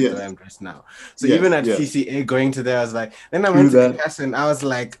usually dress the way Yes, I'm dressed now. So even yes, at yes. CCA, going to there, I was like, then I True went to that. Capasso and I was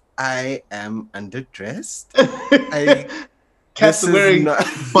like, I am underdressed. I Cat's This is wearing not.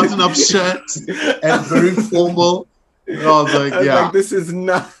 button-up shirts and very I formal. And I was like, was yeah, like, this is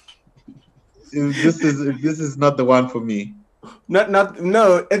not. this is not the one for me. Not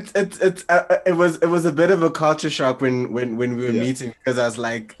no, it was a bit of a culture shock when we were Yeah. meeting because I was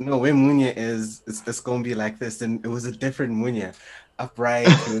like, no, where Munya is, it's gonna be like this, and it was a different Munya, upright.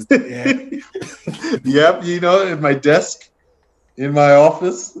 He was yeah, Yep, you know, in my desk, in my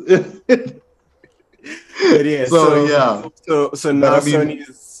office. but yeah, So yeah, so but now I mean, Sony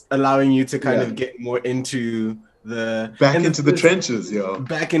is allowing you to kind yeah, of get more into the back and the into the thing is trenches, yo.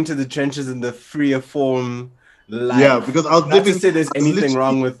 back into the trenches in the freer form Yeah, life. because Not to say there's I was anything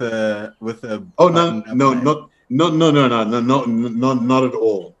wrong literally, with a oh button no, up no, life not at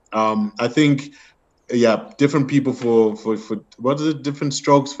all. I think yeah, different people for what is it? Different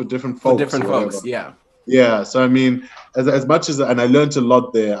strokes for different for folks different or whatever. folks. Yeah. Yeah, so I mean, as much as and I learned a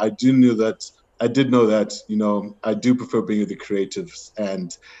lot there. I did know that I do prefer being with the creatives,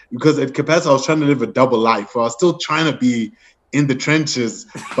 and because at Capacity I was trying to live a double life. I was still trying to be in the trenches,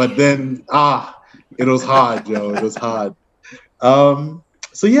 but then it was hard, yo. It was hard. Um,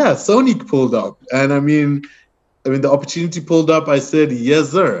 so yeah, Sony pulled up, and I mean, the opportunity pulled up. I said, yes,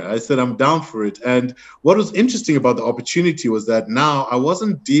 sir. I said, I'm down for it. And what was interesting about the opportunity was that now I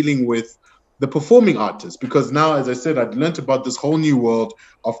wasn't dealing with the performing artists because now, as I said, I'd learned about this whole new world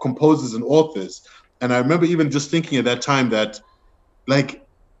of composers and authors. And I remember even just thinking at that time that, like,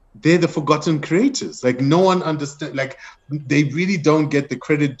 they're the forgotten creators. Like, no one understands, like, they really don't get the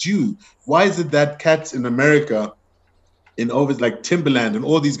credit due. Why is it that cats in America, in over like Timberland and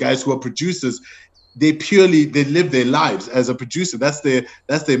all these guys who are producers, they live their lives as a producer. That's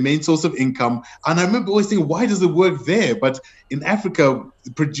their main source of income. And I remember always thinking, why does it work there? But in Africa,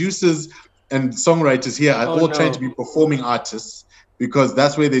 producers and songwriters here are Oh all trying to no. be performing artists because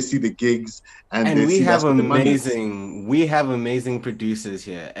that's where they see the gigs and And they see that's where the money is. we have amazing producers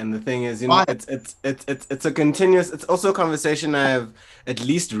here. And the thing is, Why? it's a continuous, it's also a conversation I've at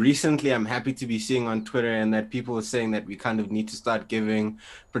least recently I'm happy to be seeing on Twitter and that people are saying that we kind of need to start giving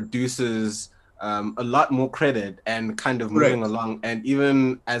producers a lot more credit and kind of moving Correct. along. And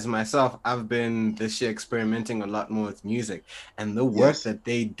even as myself, I've been this year experimenting a lot more with music, and the work Yes. that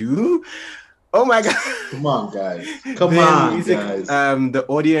they do. Oh my god. Come on, guys. Come The on, music, guys. the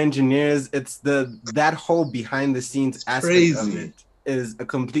audio engineers, it's that whole behind the scenes It's aspect of crazy. it is a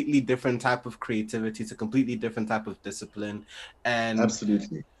completely different type of creativity. It's a completely different type of discipline. And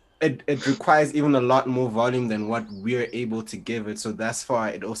Absolutely. it requires even a lot more volume than what we're able to give it. So that's why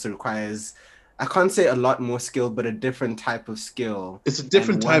it also requires, I can't say a lot more skill, but a different type of skill, It's a and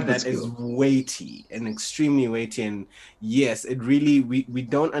different one type of that is skill. weighty and extremely weighty. And yes, it really, we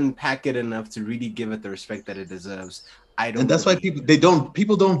don't unpack it enough to really give it the respect that it deserves. I And don't that's why believe.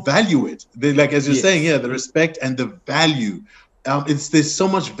 people don't value it. They, like, as you're saying, Yes. yeah, the respect and the value. It's There's so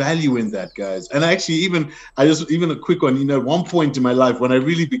much value in that, guys. And I actually even a quick one. At one point in my life when I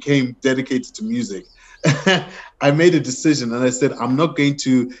really became dedicated to music, I made a decision and I said I'm not going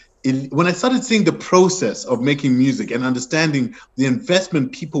to. When I started seeing the process of making music and understanding the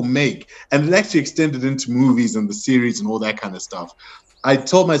investment people make, and it actually extended into movies and the series and all that kind of stuff, I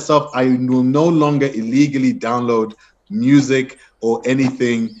told myself I will no longer illegally download music or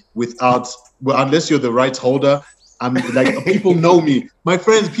anything without, well, unless you're the rights holder. I'm like, people know me, my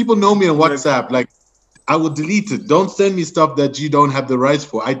friends, people know me on Look, WhatsApp. Like, I will delete it. Don't send me stuff that you don't have the rights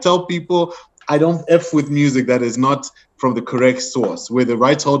for. I tell people I don't F with music that is not from the correct source, where the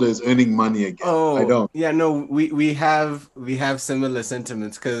rights holder is earning money again. I oh don't. yeah, no, we have similar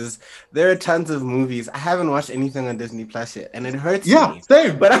sentiments because there are tons of movies. I haven't watched anything on Disney Plus yet, and it hurts Yeah, me.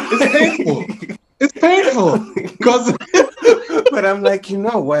 same. But It's painful. I'm It's painful because but I'm like, you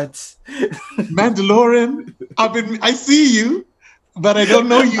know what? Mandalorian, I see you, but I don't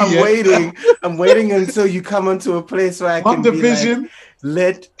know you I'm yet. waiting. I'm waiting until you come onto a place where I One can be like, Division,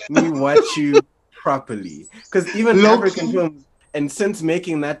 let me watch you properly. Because even African Loki. films, and since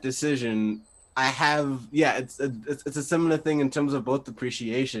making that decision, I have, yeah, it's a similar thing in terms of both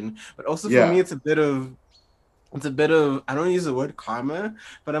appreciation, but also for me, Yeah, it's a bit of I don't use the word karma,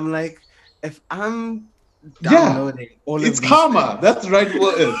 but I'm like, if I'm yeah. downloading all It's of these karma. things. That's the right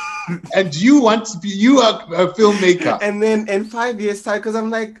word. And you want to be, you are a filmmaker. And then in 5 years time, because I'm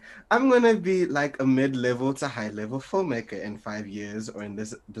like, I'm gonna be like a mid-level to high-level filmmaker in 5 years, or in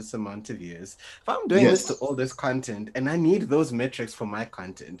this amount of years. If I'm doing this to Yes. all this content and I need those metrics for my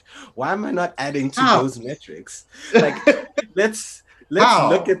content, why am I not adding to How? those metrics? Like, let's look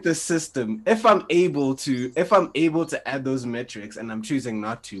How? at the system. If I'm able to add those metrics and I'm choosing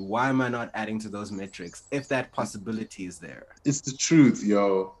not to, why am I not adding to those metrics if that possibility is there? It's the truth,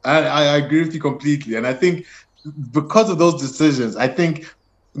 yo. I agree with you completely. And I think because of those decisions, I think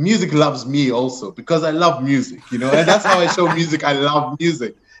music loves me also because I love music, and that's how I show music. I love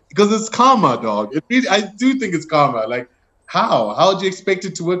music because it's karma, dog. I do think it's karma. Like, how do you expect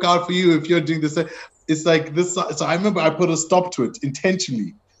it to work out for you if you're doing this? It's like this. So I remember I put a stop to it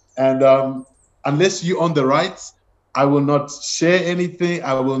intentionally, and unless you own the rights, I will not share anything.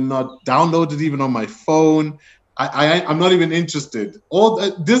 I will not download it even on my phone. I'm not even interested. All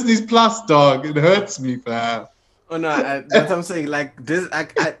Disney's Plus, dog. It hurts me, fam. Oh no, that's what I'm saying. Like this,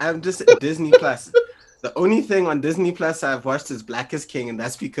 I'm just Disney Plus. The only thing on Disney Plus I've watched is Black is King, and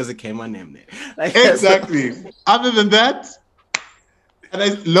that's because it came on Mnet. Like that's Exactly. Other than that,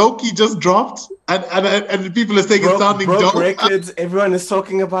 and Loki just dropped, and people are saying it's sounding broke dope. records. Everyone is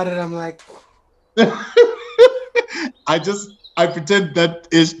talking about it. I'm like, I pretend that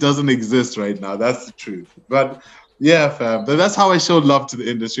ish doesn't exist right now. That's the truth. But yeah, fam. But that's how I showed love to the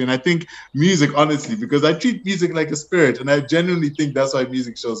industry. And I think music, honestly, because I treat music like a spirit. And I genuinely think that's why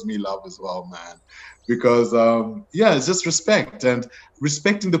music shows me love as well, man. Because yeah, it's just respect and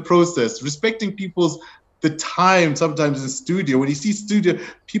respecting the process, respecting people's the time sometimes in studio. When you see studio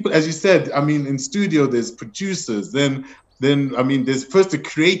people, as you said, I mean, in studio there's producers, then I mean there's first the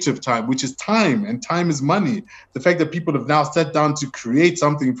creative time, which is time, and time is money. The fact that people have now sat down to create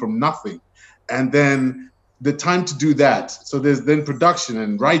something from nothing, and then the time to do that. So there's then production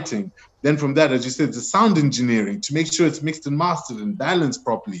and writing. Then from that, as you said, the sound engineering to make sure it's mixed and mastered and balanced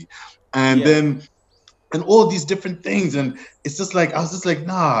properly. And yeah, then and all these different things. And it's just like I was just like,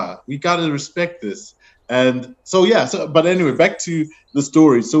 nah, we gotta respect this. And so yeah, so but anyway, back to the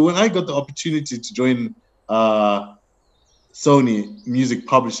story. So when I got the opportunity to join Sony Music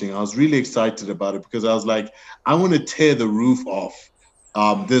Publishing, I was really excited about it because I was like, I want to tear the roof off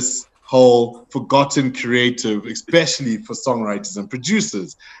this whole forgotten creative, especially for songwriters and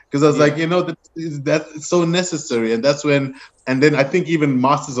producers. Because I was like, yeah, that's so necessary. And that's when, and then I think even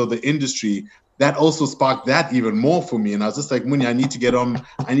masters of the industry, that also sparked that even more for me. And I was just like, Muni, I need to get on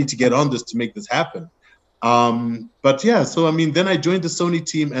this to make this happen. But yeah, so I mean, then I joined the Sony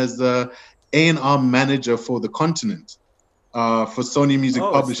team as the A&R manager for the continent, for Sony Music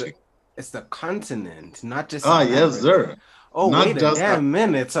Oh, Publishing. it's the continent, not just Ah, South yes, Africa. sir. Oh, Not wait a just that. damn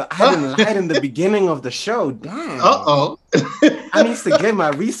minute. So I didn't lied in the beginning of the show. Damn. Uh-oh. I needs to get my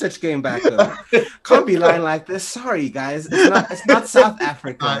research game back up. Can't be lying like this. Sorry, guys. It's not South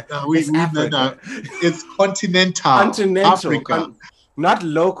Africa. We It's no, no. Africa. It's continental Continental, Africa. not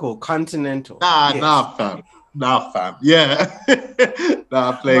local, continental. Nah, Yes. nah, fam. Nah, fam. Yeah.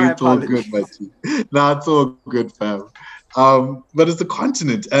 Nah, playing My it's all good, my apologies. G. Nah, it's all good, fam. But it's a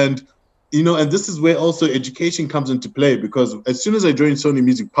continent. And, and this is where also education comes into play, because as soon as I joined Sony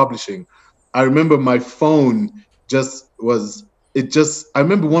Music Publishing, I remember my phone I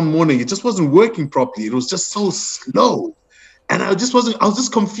remember one morning, it just wasn't working properly. It was just so slow. And I was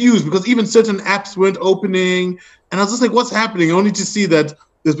just confused because even certain apps weren't opening. And I was just like, what's happening? Only to see that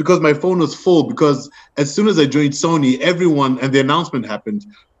it's because my phone was full. Because as soon as I joined Sony, everyone, and the announcement happened,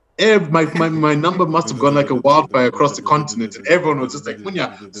 my number must have gone like a wildfire across the continent. And everyone was just like,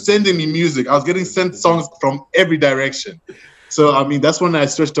 Munya, sending me music. I was getting sent songs from every direction. So, I mean, that's when I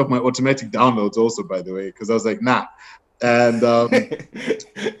switched off my automatic downloads also, by the way, because I was like, nah. And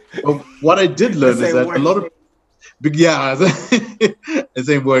what I did learn This is ain't that a lot working. of but yeah, it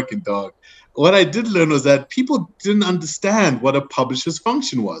ain't working, dog. What I did learn was that people didn't understand what a publisher's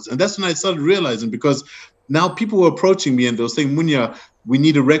function was. And that's when I started realizing, because now people were approaching me and they were saying, Munya, we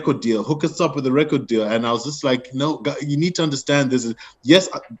need a record deal. Hook us up with a record deal. And I was just like, no, you need to understand this. Yes,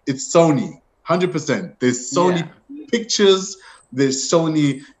 it's Sony, 100%. There's Yeah. Sony Pictures, there's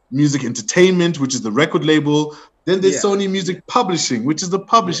Sony Music Entertainment, which is the record label. Then there's Yeah. Sony Music Publishing, which is the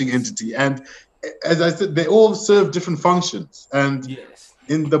publishing Yes. entity. And as I said, they all serve different functions. And Yes.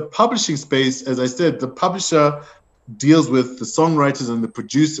 in the publishing space, as I said, the publisher deals with the songwriters and the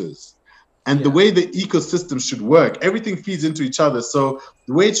producers. And the Yeah. way the ecosystem should work, everything feeds into each other. So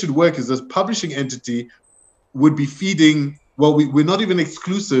the way it should work is this publishing entity would be feeding, well, we're not even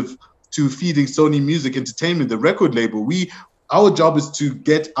exclusive to feeding Sony Music Entertainment, the record label. Our job is to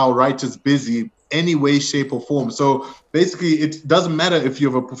get our writers busy any way, shape, or form. So basically, it doesn't matter if you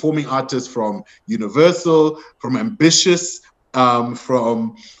have a performing artist from Universal, from Ambitious,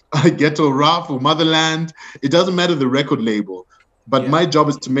 from Ghetto Rap or Motherland. It doesn't matter the record label. But Yeah. my job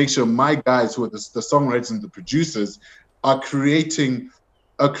is to make sure my guys, who are the songwriters and the producers, are creating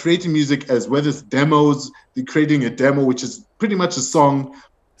music, as whether it's demos, they're creating a demo, which is pretty much a song,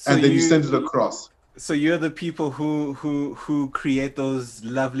 So and then you send it you across. so you're the people who create those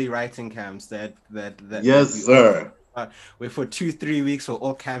lovely writing camps that Yes, we all sir. where for 2-3 weeks we're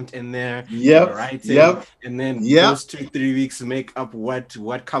all camped in there, we're Yep, writing, yep, and then yep. those 2-3 weeks make up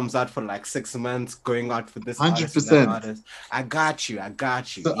what comes out for like 6 months, going out for this artist and that 100%. artist. I got you.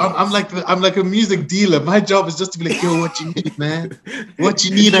 So I'm Yes. like a music dealer. My job is just to be like, yo, what you need, man? What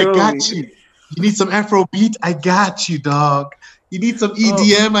you need, I Show got me. you. You need some Afro beat, I got you, dog. You need some Oh,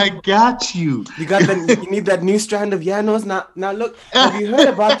 EDM, I got you. you need that new strand of Yanos. Now look, have you heard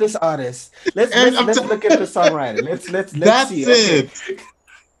about this artist? Let's And let's let's look at the songwriter. Let's that's see. Okay. it.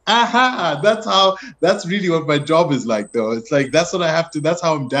 Aha, that's really what my job is like, though. It's like that's what I have to, that's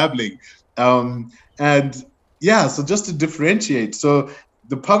how I'm dabbling. And yeah, so just to differentiate, so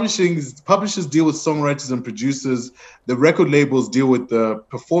the publishers deal with songwriters and producers, the record labels deal with the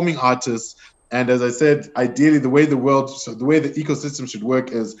performing artists. And as I said, ideally the way the ecosystem should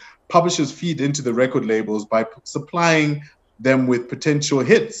work is publishers feed into the record labels by supplying them with potential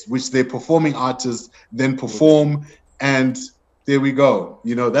hits, which their performing artists then perform, and there we go.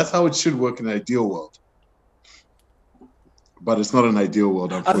 That's how it should work in an ideal world. But it's not an ideal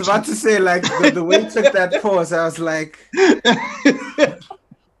world, I was about to unfortunately. say, like, the way you took that pause, I was like,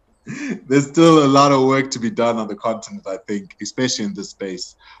 There's still a lot of work to be done on the continent, I think, especially in this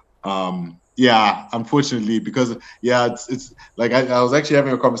space. Yeah, unfortunately, because it's like I was actually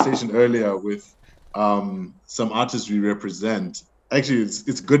having a conversation earlier with some artists we represent. Actually,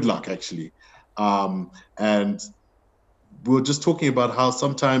 it's Good Luck, actually. And we were just talking about how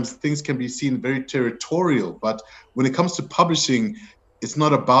sometimes things can be seen very territorial, but when it comes to publishing, it's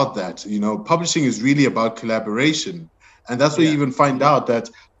not about that. Publishing is really about collaboration. And that's where you yeah, even find out that,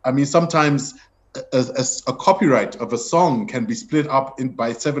 I mean, sometimes a copyright of a song can be split up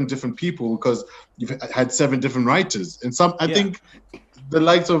by 7 different people because you've had 7 different writers. And I yeah, think the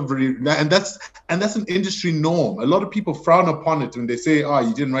likes of, and that's an industry norm. A lot of people frown upon it when they say, "Oh,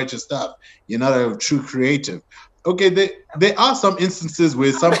 you didn't write your stuff. You're not a true creative." Okay, there are some instances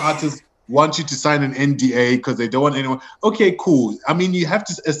where some artists want you to sign an NDA because they don't want anyone. Okay, cool. I mean, you have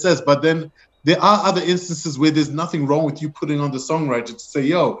to assess, but then there are other instances where there's nothing wrong with you putting on the songwriter to say,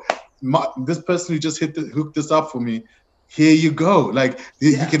 "Yo, this person who just hooked this up for me, here you go. Like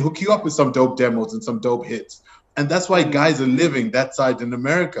he Yeah. can hook you up with some dope demos and some dope hits. And that's why And guys are living that side in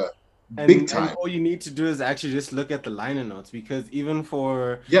America big and time. all you need to do is actually just look at the liner notes, because even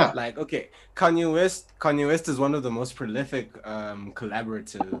for Yeah. like, okay, Kanye West is one of the most prolific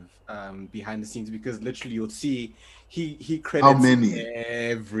collaborative behind the scenes, because literally you'll see he How credits many?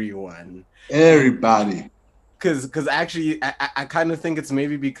 everyone. And Everybody. because actually I kind of think it's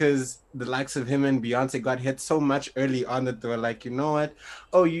maybe because the likes of him and Beyonce got hit so much early on that they were like, you know what?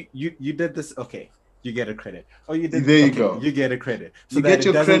 Oh, you did this. Okay, you get a credit. Oh, you did. There you Okay, go. you get a credit. So You that get it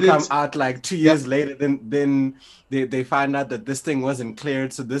your doesn't come credit. out like two Yeah. years later. Then they find out that this thing wasn't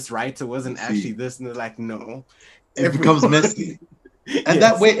cleared. So this writer wasn't actually See, this. And they're like, no, it becomes everyone. messy. And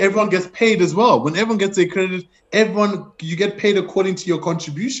that Yes. way everyone gets paid as well. When everyone gets their credit, everyone you get paid according to your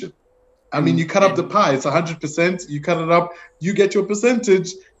contribution. I mean, you And cut up the and pie, it's 100%, you cut it up, you get your percentage,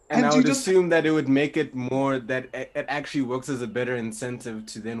 And and I you would just assume that it would make it more that it actually works as a better incentive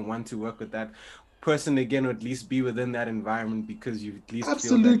to then want to work with that person again, or at least be within that environment, because you at least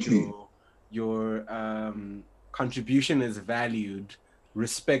feel that absolutely, your contribution is valued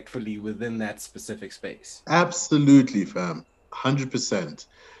respectfully within that specific space. absolutely, fam, 100%.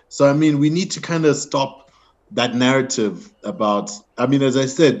 So, I mean, we need to kind of stop that narrative about, I mean, as I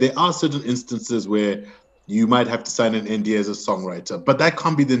said, there are certain instances where you might have to sign an NDA as a songwriter, but that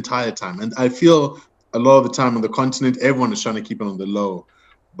can't be the entire time. And I feel a lot of the time on the continent, everyone is trying to keep it on the low.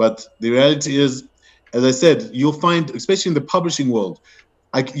 But the reality is, as I said, you'll find, especially in the publishing world,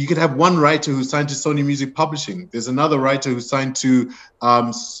 you could have one writer who signed to Sony Music Publishing. There's another writer who signed to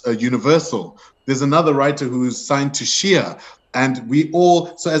Universal. There's another writer who's signed to Shia. And we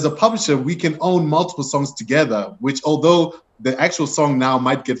all, so as a publisher, we can own multiple songs together, which although the actual song now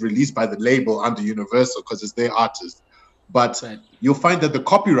might get released by the label under Universal because it's their artist, but But you'll find that the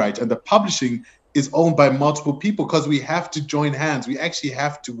copyright and the publishing is owned by multiple people because we have to join hands. We actually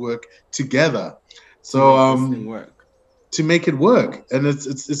have to work together. to So make this thing work. to make it work, and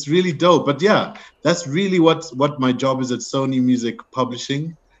it's really dope. But yeah, that's really what my job is at Sony Music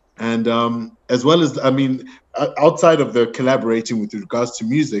Publishing. And as well as, I mean, outside of the collaborating with regards to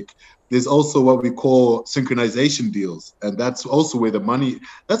music, there's also what we call synchronization deals, and that's also where the money,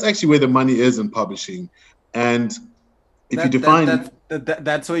 that's actually where the money is in publishing. And if you That that define, that, that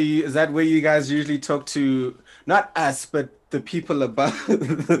that's where you is that where you guys usually talk to, not us, but the people above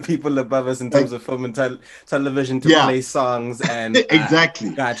the people above us in terms like, of film and television, to yeah, play songs, and exactly,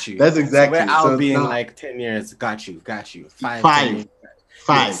 got you. that's So where exactly. I'll So be in now like 10 years, got you, 5, 10 years. five,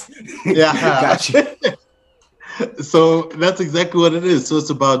 five, Yes. yeah. Got you. So that's exactly what it is. So it's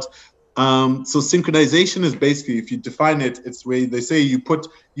about so synchronization is basically, if you define it, it's where they say you put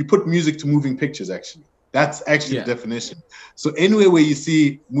music to moving pictures. Actually, that's actually the Yeah. definition. So anywhere where you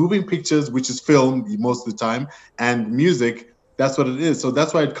see moving pictures, which is film most of the time, and music, that's what it is. So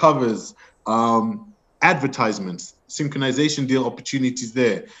that's why it covers advertisements, synchronization deal opportunities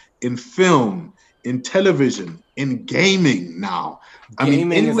there, in film, in television, in gaming now. I mean,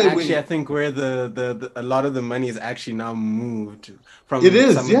 Gaming is anywhere actually, where I think, where a lot of the money is actually now moved it from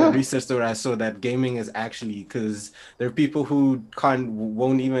is, some of the yeah. research that I saw, that gaming is actually, because there are people who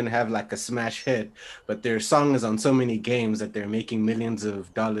won't even have like a smash hit, but their song is on so many games that they're making millions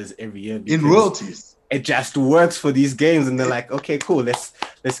of dollars every year In because royalties. it just works for these games, and they're like, okay, cool, let's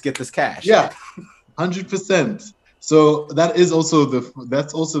get this cash. Yeah, 100%. So that's also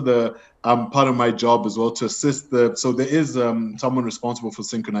the part of my job as well, to assist the, so there is someone responsible for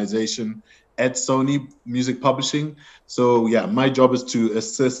synchronization at Sony Music Publishing. So yeah, my job is to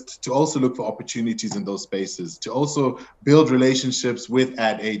assist, to also look for opportunities in those spaces, to also build relationships with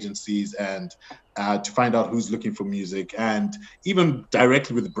ad agencies, and to find out who's looking for music, and even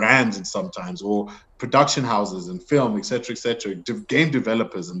directly with brands, and sometimes, or production houses and film, etc., game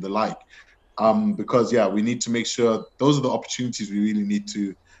developers and the like. Because yeah, we need to make sure those are the opportunities we really need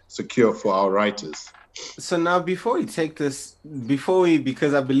to secure for our writers. So now, before we take this,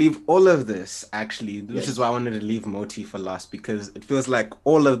 because I believe all of this actually, which is Yes, why I wanted to leave Moti for last, because it feels like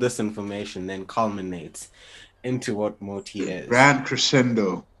all of this information then culminates into what Moti the is. grand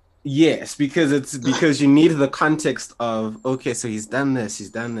crescendo. Yes, because you need the context of, okay, so he's done this, he's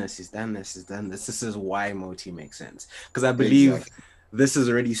done this, he's done this, he's done this. This is why Moti makes sense. Because I believe Exactly. this is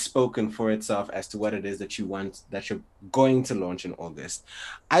already spoken for itself as to what it is that you want, that you're going to launch in August.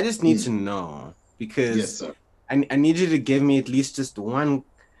 I just need to Mm. know, Yes, because sir. I need you to give me at least just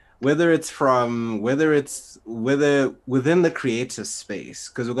whether within the creative space,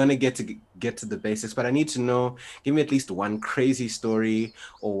 because we're going to get to the basics, but I need to know, give me at least one crazy story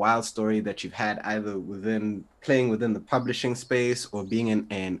or wild story that you've had either within playing within the publishing space or being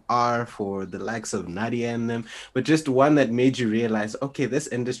an R for the likes of Nadia and them, but just one that made you realize, okay, this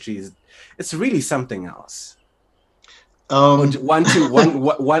industry it's really something else. Or Um, one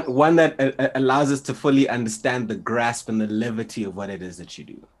that allows us to fully understand the grasp and the levity of what it is that you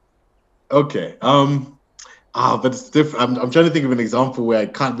do. okay. But it's different. I'm trying to think of an example where I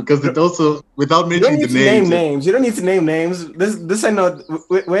can't, because it also, without You don't mentioning the need to name names, names. You don't need to name names. This I know.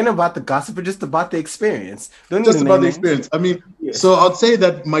 We ain't about the gossip, but just about the experience. Don't need to just about name the names. experience. I mean, Yes. so I'd say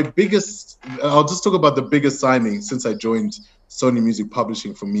that I'll just talk about the biggest signing since I joined Sony Music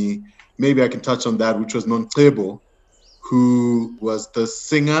Publishing for me. Maybe I can touch on that, which was Nontebo, who was the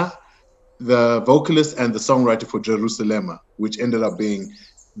singer, the vocalist, and the songwriter for Jerusalema, which ended up being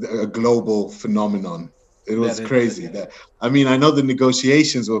a global phenomenon. It That was is crazy. That I mean, I know the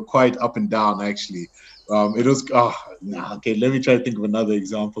negotiations were quite up and down actually. It was okay. Let me try to think of another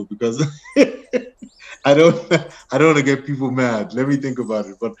example because I don't I don't want to get people mad. Let me think about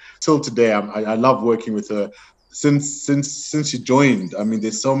it. But till today, I love working with her. Since she joined, I mean,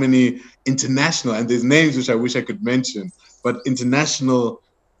 there's so many international, and there's names which I wish I could mention, but international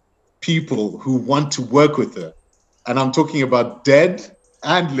people who want to work with her, and I'm talking about dead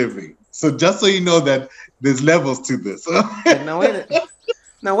and living. So just so you know that there's levels to this. now wait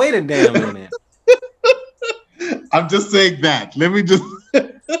a damn minute. I'm just saying that. Let me just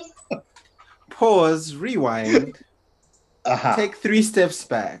Pause. Rewind. aha. Take 3 steps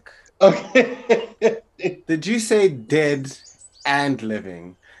back. Okay. Did you say dead and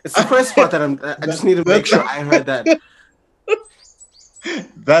living? It's the first part that I just need to make sure I heard that.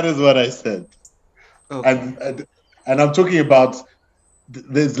 That is what I said. Okay. And I'm talking about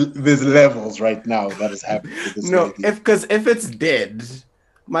there's levels right now that is happening with this No, lady. if it's dead,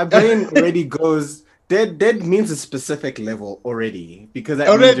 my brain already goes dead. Dead means a specific level already because that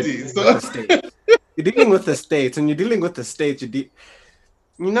means you're Already. dealing with So the state. You're dealing with the states, and you're dealing with the states. You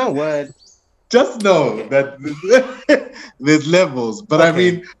know what? just know Okay, that there's levels. But I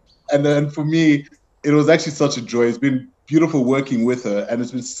okay. mean, and then for me, it was actually such a joy. It's been beautiful working with her, and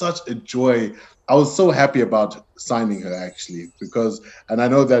it's been such a joy. I was so happy about signing her actually, because, and I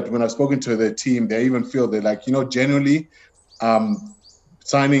know that when I've spoken to their team, they even feel they're like, genuinely, um,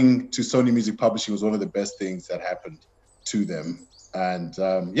 signing to Sony Music Publishing was one of the best things that happened to them. And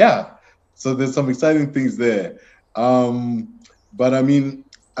yeah, so there's some exciting things there. But I mean,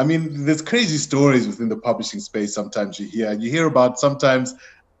 there's crazy stories within the publishing space. Sometimes you hear about sometimes,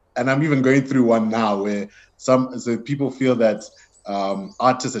 and I'm even going through one now where so people feel that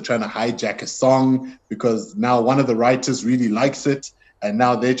artists are trying to hijack a song because now one of the writers really likes it, and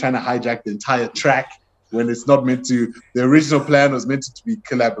now they're trying to hijack the entire track when it's not meant to. The original plan was meant to be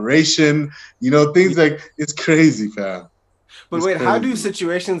collaboration. Things like it's crazy, fam. But It's wait, how do crazy.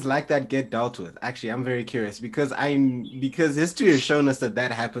 situations like that get dealt with? Actually, I'm very curious because history has shown us that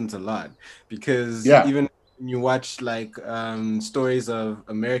that happens a lot. Because Yeah. even when you watch like stories of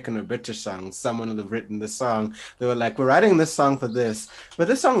American or British songs, someone would have written the song. They were like, "We're writing this song for this, but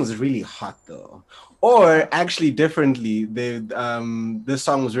this song is really hot though." Or actually, differently, this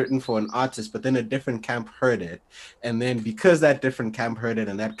song was written for an artist, but then a different camp heard it, and then because that different camp heard it,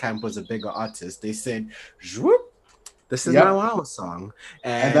 and that camp was a bigger artist, they said, "Zwoop, this is now Yep. our song."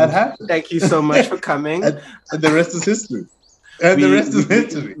 And that And happened. thank you so much for coming. And the rest is history. And the We, rest we is we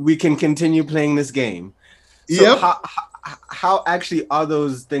history. we can continue playing this game. So Yep. how actually are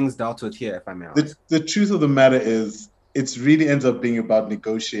those things dealt with here, if I may the ask? the truth of the matter is it's really ends up being about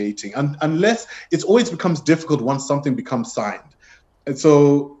negotiating, unless it always becomes difficult once something becomes signed. And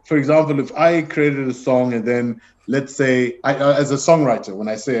so, for example, if I created a song and then let's say as a songwriter, when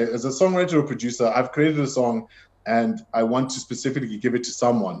I say as a songwriter or producer, I've created a song and I want to specifically give it to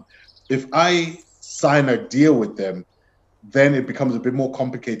someone. If I sign a deal with them, then it becomes a bit more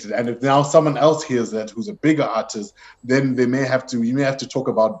complicated. And if now someone else hears that who's a bigger artist, then you may have to talk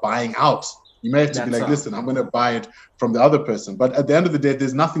about buying out. You may have to be That like, song. listen, I'm going to buy it from the other person. But at the end of the day,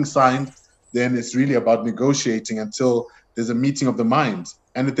 there's nothing signed. Then it's really about negotiating until there's a meeting of the minds.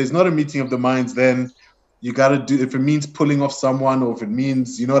 And if there's not a meeting of the minds, then you got to do, if it means pulling off someone or if it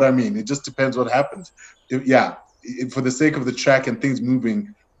means, you know what I mean? It just depends what happens. For the sake of the track and things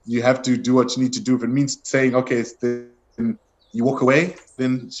moving, you have to do what you need to do. If it means saying, okay, you walk away,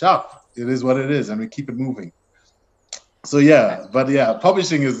 then sharp. It is what it is, and we keep it moving. So yeah, but yeah,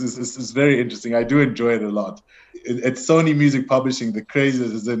 publishing is very interesting. I do enjoy it a lot. At Sony Music Publishing, the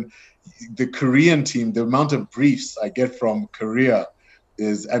craziest is in the Korean team. The amount of briefs I get from Korea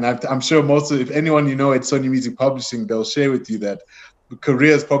is, and I'm sure most of, if anyone you know at Sony Music Publishing, they'll share with you that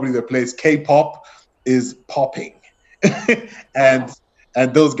Korea is probably the place. K-pop is popping, and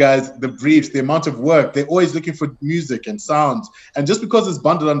those guys, the briefs, the amount of work, they're always looking for music and sounds. And just because it's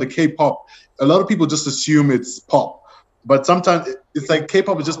bundled under K-pop, a lot of people just assume it's pop. But sometimes it's like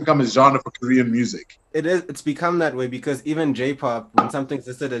K-pop has just become a genre for Korean music. It's become that way because even J-pop, when something's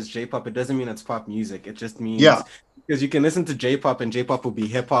listed as J-pop, it doesn't mean it's pop music. It just means because you can listen to J-pop and J-pop will be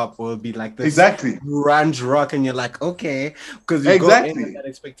hip-hop or it'll be like this grunge rock, and you're like, okay, because you go in with that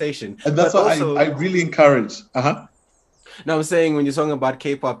expectation. And that's what I really encourage. Now I'm saying when you're talking about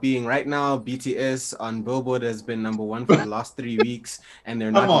K-pop being right now, BTS on Billboard has been #1 for the last 3 weeks, and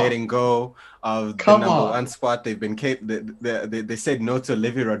they're not letting go of the #1 spot. They've been they said no to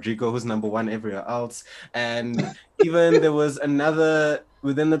Olivia Rodrigo, who's #1 everywhere else, and even there was another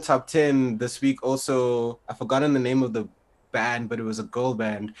within the top 10 this week. Also, I've forgotten the name of the band, but it was a girl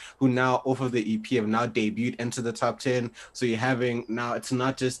band who now off of the EP have now debuted into the top 10. So you're having now it's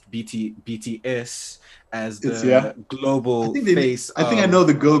not just BTS as the global face. I think I know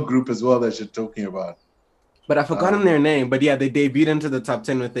the girl group as well that you're talking about. But I've forgotten their name. But yeah, they debuted into the top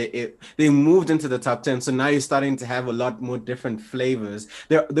 10 with they moved into the top 10. So now you're starting to have a lot more different flavors.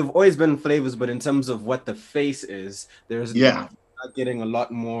 There've always been flavors, but in terms of what the face is, there's not getting a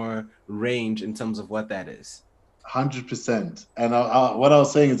lot more range in terms of what that is. 100%. And what I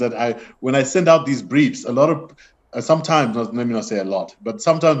was saying is that when I send out these briefs, a lot of sometimes, let me not say a lot, but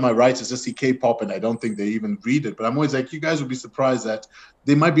sometimes my writers just see K-pop and I don't think they even read it. But I'm always like, you guys would be surprised that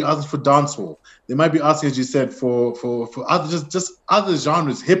they might be asking for dancehall. They might be asking, as you said, for other just other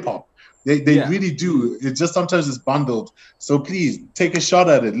genres, hip hop. They really do. It just sometimes it's bundled. So please take a shot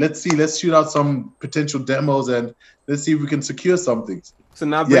at it. Let's shoot out some potential demos and let's see if we can secure something. So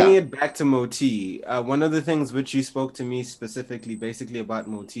now bringing it back to Moti, one of the things which you spoke to me specifically, basically about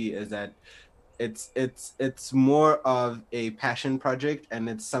Moti, is that it's more of a passion project, and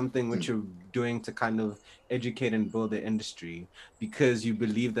it's something which you're doing to kind of educate and build the industry, because you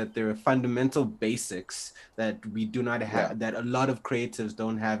believe that there are fundamental basics that we do not have, that a lot of creatives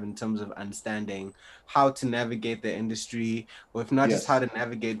don't have in terms of understanding how to navigate the industry, or if not just how to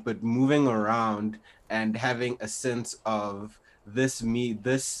navigate, but moving around and having a sense of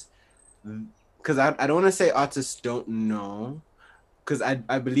because I don't want to say artists don't know, because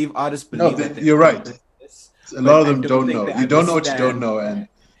I believe artists believe that you're right. A lot of them don't know. You don't know what you don't know, and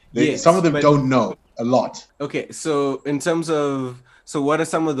some of them don't know a lot. Okay, so in terms of what are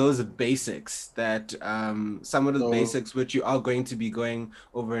some of those basics that basics which you are going to be going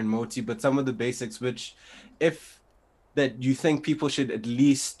over in Moti, but some of the basics which that you think people should at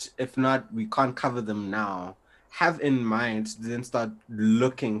least, if not, we can't cover them now, have in mind to then start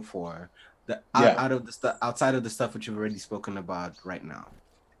looking for outside of the stuff which you've already spoken about right now?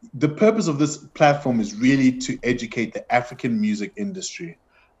 The purpose of this platform is really to educate the African music industry.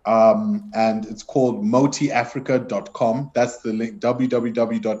 And it's called motiafrica.com. That's the link,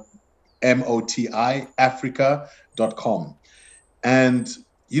 www.motiafrica.com. And,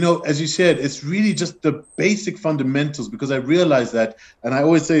 as you said, it's really just the basic fundamentals, because I realize that, and I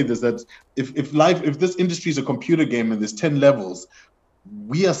always say this, that if this industry is a computer game and there's 10 levels,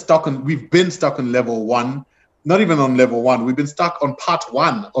 we've been stuck on level 1, not even on level 1. We've been stuck on part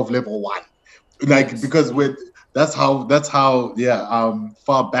 1 of level 1, because that's how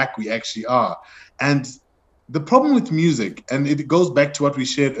far back we actually are. And the problem with music, and it goes back to what we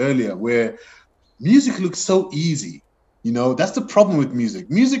shared earlier, where music looks so easy. That's the problem with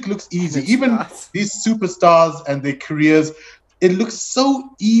music. Music looks easy. Even these superstars and their careers, it looks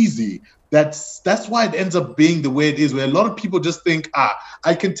so easy. That's why it ends up being the way it is, where a lot of people just think,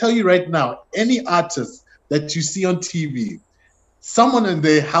 I can tell you right now, any artist that you see on TV, someone in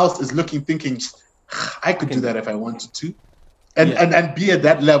their house is thinking, I could do that if I wanted to, and be at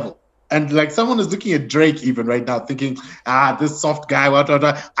that level. And like someone is looking at Drake even right now thinking, this soft guy, what,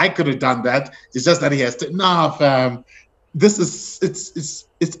 I could have done that. It's just that he has to. Nah, fam. It's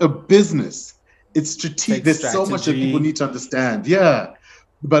a business. It's strategic. There's so much that people need to understand. Yeah.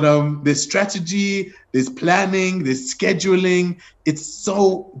 But there's strategy, there's planning, there's scheduling. It's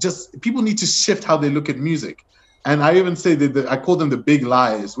so people need to shift how they look at music. And I even say that I call them the big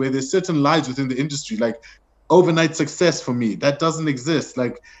lies, where there's certain lies within the industry, like overnight success for me. That doesn't exist.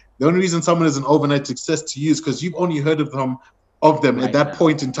 Like the only reason someone is an overnight success to you is because you've only heard of them at that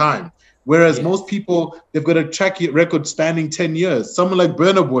point in time. Whereas most people, they've got a track record spanning 10 years. Someone like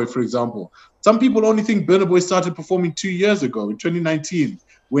Burna Boy, for example. Some people only think Burna Boy started performing 2 years ago, in 2019,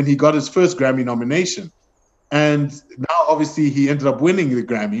 when he got his first Grammy nomination. And now, obviously, he ended up winning the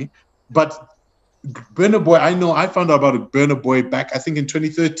Grammy. But Burna Boy, I know I found out about Burna Boy back, I think, in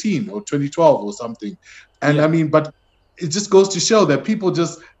 2013 or 2012 or something. And I Yeah. mean, but it just goes to show that people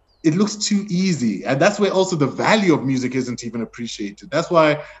just, it looks too easy. And that's where also the value of music isn't even appreciated. That's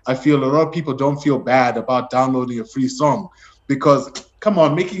why I feel a lot of people don't feel bad about downloading a free song because, come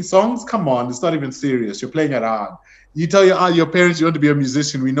on, making songs, come on, it's not even serious. You're playing it hard. You tell your parents you want to be a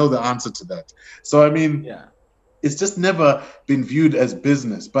musician, we know the answer to that. So, I mean, Yeah. it's just never been viewed as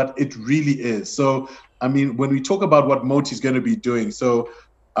business, but it really is. So, I mean, when we talk about what Moti is going to be doing, so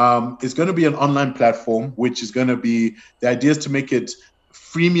it's going to be an online platform, which is going to be, the idea is to make it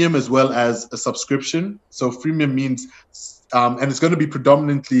freemium as well as a subscription. So freemium means, and it's going to be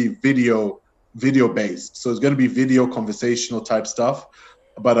predominantly video based. So it's going to be video conversational type stuff.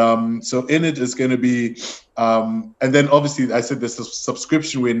 But so in it is going to be, and then obviously I said there's a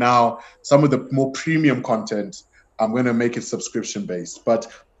subscription where now some of the more premium content I'm going to make it subscription based. But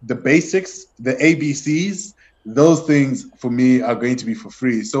the basics, the ABCs, those things for me are going to be for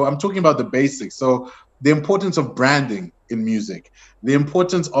free. So I'm talking about the basics. So the importance of branding in music, the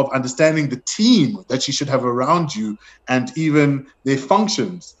importance of understanding the team that you should have around you and even their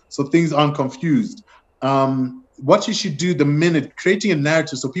functions so things aren't confused. What you should do the minute, creating a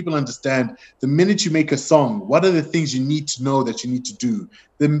narrative so people understand the minute you make a song, what are the things you need to know that you need to do?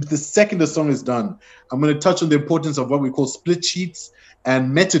 The second the song is done, I'm going to touch on the importance of what we call split sheets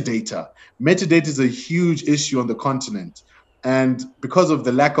and metadata. Metadata is a huge issue on the continent. And because of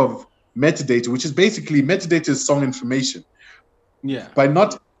the lack of metadata, which is basically metadata is song information, Yeah. by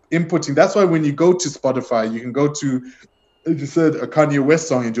not inputting, that's why when you go to Spotify, you can go to, as you said, a Kanye West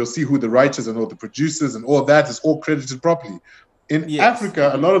song, and you'll see who the writers and all the producers and all that is all credited properly. In Yes.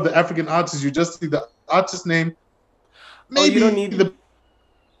 Africa, a lot of the African artists, you just see the artist name, Oh, you don't maybe need the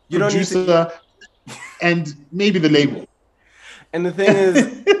you don't need to. producer, and maybe the label. And the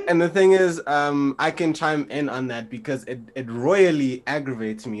thing is, I can chime in on that because it royally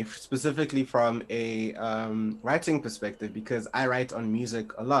aggravates me, specifically from a writing perspective, because I write on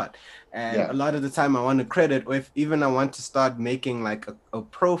music a lot. And Yeah. a lot of the time I want to credit, or if even I want to start making like a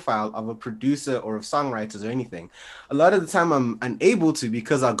profile of a producer or of songwriters or anything, a lot of the time I'm unable to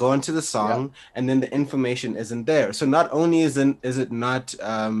because I'll go into the Yeah. song and then the information isn't there. So not only is it not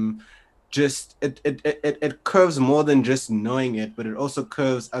just it curves more than just knowing it, but it also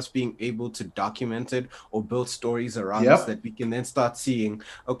curves us being able to document it or build stories around it so Yep. that we can then start seeing,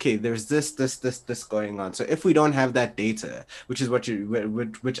 okay, there's this going on. So if we don't have that data, which is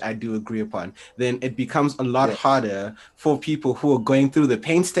which I do agree upon, then it becomes a lot Yeah. harder for people who are going through the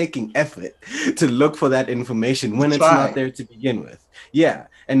painstaking effort to look for that information when it's not Try. there to begin with. Yeah.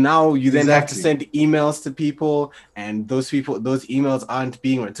 And now you then have to Exactly. send emails to people, and those emails aren't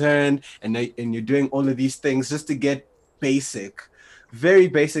being returned, and you're doing all of these things just to get very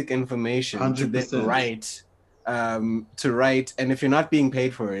basic information to then 100%. write. And if you're not being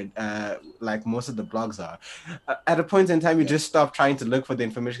paid for it, like most of the blogs are, at a point in time you Yeah. just stop trying to look for the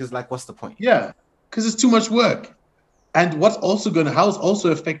information, because like, what's the point? Yeah. Because it's too much work. And what's also going to, how it's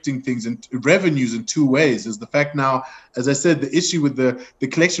also affecting things and revenues in two ways is the fact now, as I said, the issue with the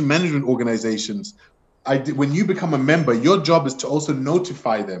collection management organizations. When you become a member, your job is to also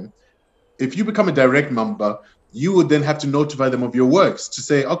notify them. If you become a direct member, you would then have to notify them of your works to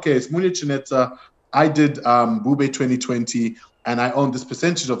say, okay, it's Munya Chineta, I did Bube 2020, and I own this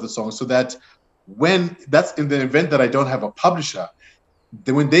percentage of the song, so that when that's in the event that I don't have a publisher,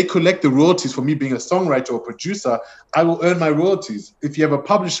 then when they collect the royalties for me being a songwriter or producer, I will earn my royalties. If you have a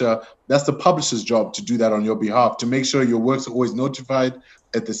publisher, that's the publisher's job to do that on your behalf, to make sure your works are always notified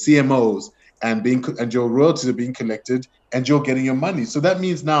at the CMOs and your royalties are being collected and you're getting your money. So that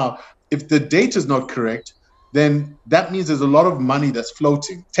means now, if the data is not correct, then that means there's a lot of money that's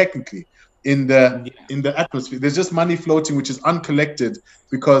floating technically in the Yeah. in the atmosphere. There's just money floating which is uncollected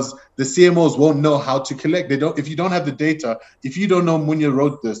because the CMOs won't know how to collect. They don't. If you don't have the data, if you don't know Munya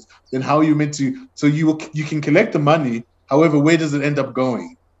wrote this, then how are you meant to? So you can collect the money. However, where does it end up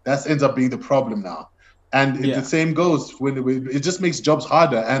going? That ends up being the problem now. And the Yeah. same goes when it just makes jobs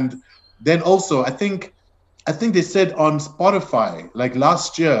harder. And then also, I think they said on Spotify, like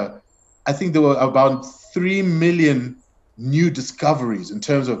last year, I think there were about 3 million new discoveries in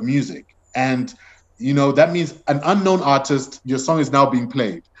terms of music. And, that means an unknown artist, your song is now being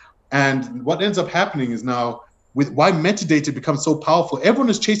played. And what ends up happening is now, with why metadata becomes so powerful, everyone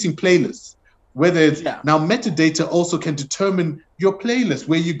is chasing playlists. Whether it's Yeah. now metadata also can determine your playlist,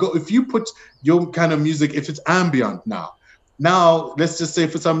 where you go. If you put your kind of music, if it's ambient now let's just say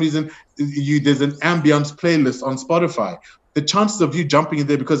for some reason there's an ambience playlist on Spotify, the chances of you jumping in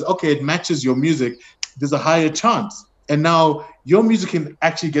there because okay, it matches your music, there's a higher chance. And now your music can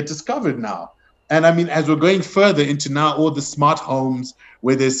actually get discovered now. And I mean, as we're going further into now all the smart homes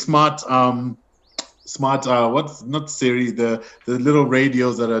where there's smart what's not Siri, the little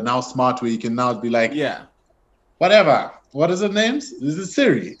radios that are now smart where you can now be like, Yeah. whatever. What is it names? Is it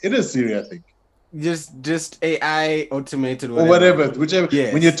Siri? It is Siri, I think. Just AI automated Or whatever. whatever. Whichever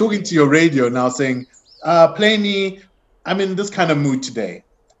when you're Yes. talking to your radio now saying, play me, I'm in this kind of mood today.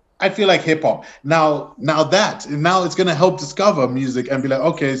 I feel like hip hop. Now it's gonna help discover music and be like,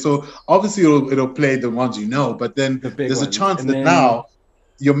 okay, so obviously it'll play the ones you know, but then The big there's a ones. chance And that then now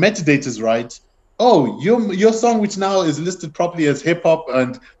your metadata is right. Oh, your song, which now is listed properly as hip hop,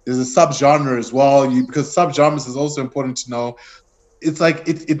 and there's a subgenre as well. Because subgenres is also important to know. It's like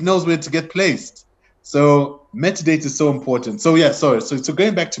it knows where to get placed. So metadata is so important. So yeah, sorry. So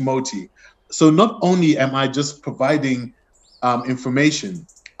going back to Moti. So not only am I just providing information,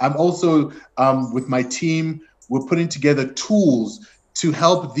 I'm also with my team. We're putting together tools to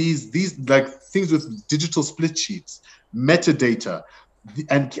help these like things with digital split sheets, metadata,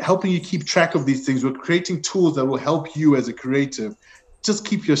 and helping you keep track of these things. We're creating tools that will help you as a creative just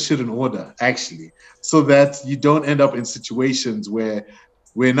keep your shit in order, actually, so that you don't end up in situations where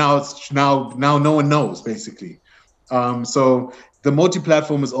now no one knows, basically. So the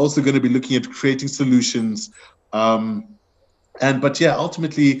multi-platform is also going to be looking at creating solutions. But yeah,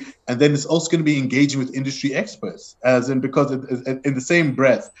 ultimately, and then it's also going to be engaging with industry experts, as in, because in the same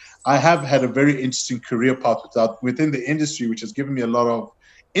breath, I have had a very interesting career path within the industry, which has given me a lot of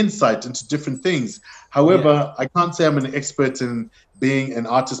insight into different things. yeah. However, I can't say I'm an expert in being an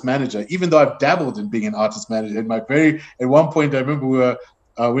artist manager, even though I've dabbled in being an artist manager. At one point, I remember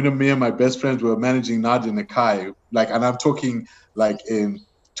when me and my best friends were managing Nadia Nakai, and I'm talking like in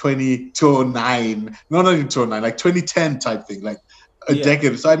 2009, no, not even 2009, like 2010 type thing, like a Yeah.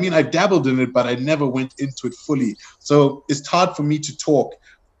 decade. So I mean, I dabbled in it, but I never went into it fully. So it's hard for me to talk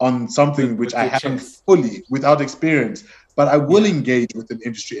on something which With I your haven't chest. fully without experience. But I will Yeah. engage with an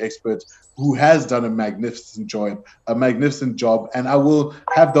industry expert who has done a magnificent job, and I will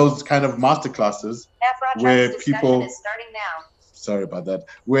have those kind of masterclasses where people is starting now. Sorry about that.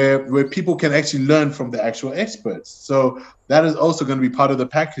 Where people can actually learn from the actual experts. So that is also going to be part of the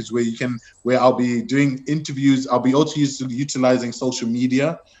package where I'll be doing interviews. I'll be also utilizing social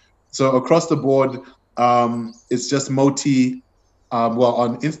media. So across the board, it's just Moti.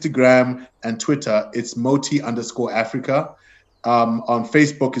 On Instagram and Twitter, it's Moti_Africa. On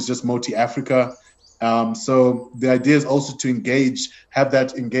Facebook, it's just Moti Africa. So the idea is also to have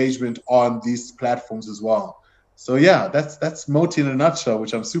that engagement on these platforms as well. So yeah, that's Moti in a nutshell,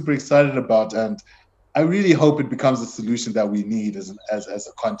 which I'm super excited about, and I really hope it becomes a solution that we need as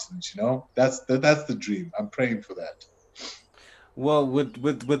a continent. That's the dream. I'm praying for that. Well,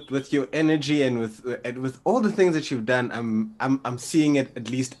 with your energy and with all the things that you've done, I'm seeing it at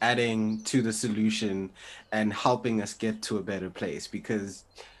least adding to the solution and helping us get to a better place. Because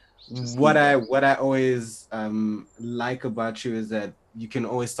Just what need I that. what I always like about you is that you can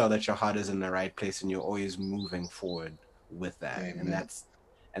always tell that your heart is in the right place and you're always moving forward with that, and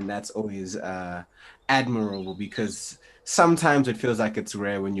Amen. that's always admirable, because sometimes it feels like it's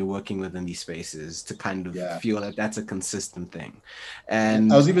rare when you're working within these spaces to kind of Yeah. feel that that's a consistent thing. I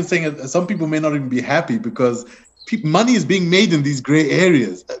was And even saying that some people may not even be happy because money is being made in these gray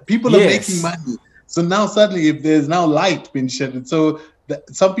areas. People are making yes, money. So now suddenly, if there's now light being shed, so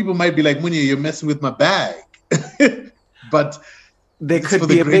some people might be like, Munya, you're messing with my bag. But there it's for could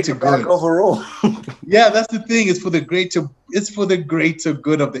the be a greater bigger bag good. overall. Yeah, that's the thing. It's for the greater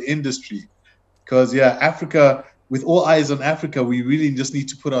good of the industry. Because yeah, Africa, with all eyes on Africa, we really just need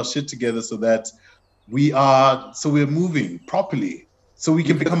to put our shit together so we're moving properly. So we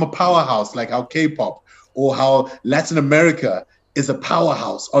can Because become a powerhouse like how K-pop or how Latin America is a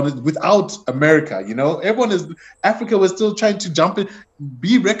powerhouse on it without America. Africa was still trying to jump in,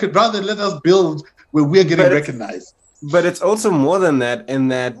 be record rather than let us build where we're getting but it's recognized. But it's also more than that, in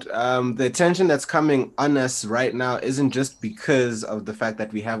that the attention that's coming on us right now isn't just because of the fact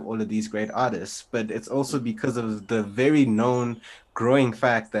that we have all of these great artists, but it's also because of the very known growing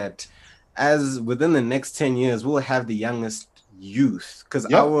fact that as within the next 10 years, we'll have the youngest youth, because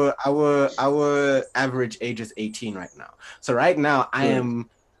Yep. our average age is 18 right now. So right now I Correct. am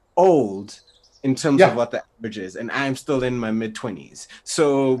old in terms of Yeah. what the average is, and I'm still in my mid 20s.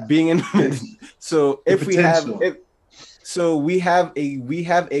 So being in so The if we have potential if so we have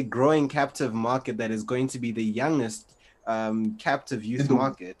a growing captive market that is going to be the youngest captive in youth the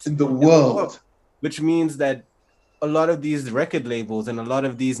market in the in the world, world. which means that a lot of these record labels and a lot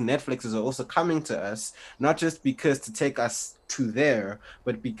of these Netflixes are also coming to us, not just because to take us to there,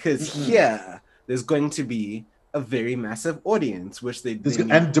 but because Mm-mm. here there's going to be a very massive audience, which they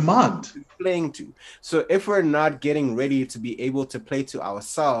need and demand playing to. So if we're not getting ready to be able to play to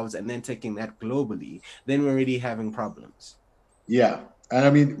ourselves and then taking that globally, then we're already having problems. Yeah. And I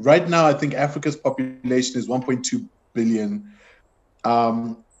mean, right now, I think Africa's population is 1.2 billion.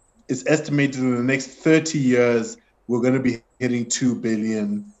 It's estimated in the next 30 years, we're going to be hitting 2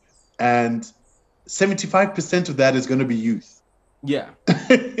 billion. And 75% of that is going to be youth. Yeah.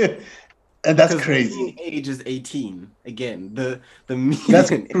 And that's crazy. The mean age is 18. Again, the median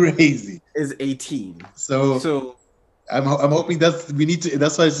that's crazy is 18. So I'm hoping that's why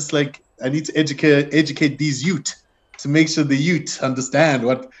it's just like I need to educate these youth to make sure the youth understand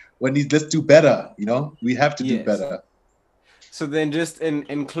what needs. Let's do better. We have to do better. So then just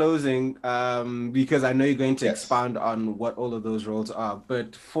in closing, because I know you're going to expand on what all of those roles are,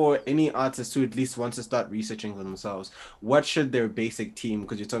 but for any artist who at least wants to start researching for themselves, what should their basic team,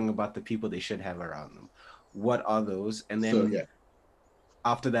 because you're talking about the people they should have around them, what are those? And then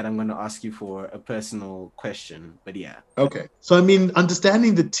after that, I'm going to ask you for a personal question, but yeah. Okay. So, I mean,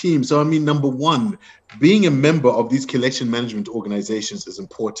 understanding the team. So, I mean, number one, being a member of these collection management organizations is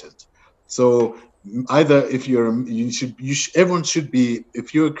important. So either if everyone should be,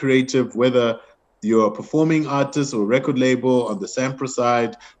 if you're a creative, whether you're a performing artist or record label on the Sampra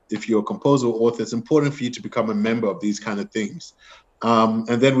side, if you're a composer or author, it's important for you to become a member of these kind of things. And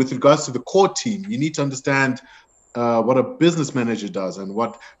then with regards to the core team, you need to understand what a business manager does and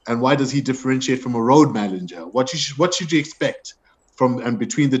why does he differentiate from a road manager? What should you expect from and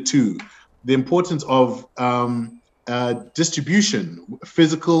between the two? The importance of distribution,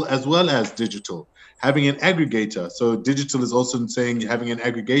 physical as well as digital. Having an aggregator. So digital is also saying having an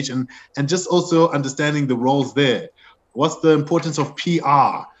aggregation and just also understanding the roles there. What's the importance of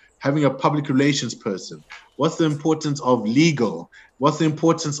PR? Having a public relations person. What's the importance of legal? What's the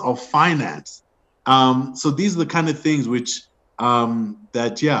importance of finance? So these are the kind of things which and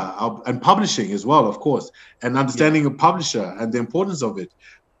publishing as well, of course, and understanding a publisher and the importance of it.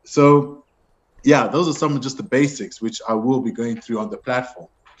 So yeah, those are some of just the basics which I will be going through on the platform.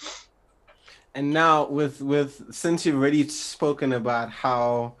 And now with since you've already spoken about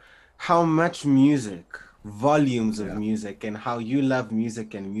how much music, volumes of music, and how you love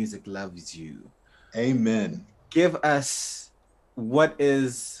music and music loves you. Amen. Give us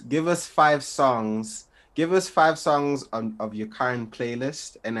 5 songs. Give us 5 songs of your current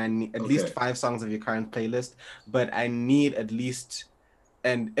playlist, and I need at least 5 songs of your current playlist. But I need at least,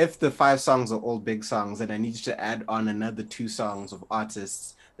 and if the 5 songs are all big songs, then I need you to add on another 2 songs of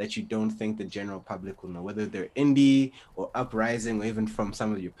artists that you don't think the general public will know, whether they're indie or uprising or even from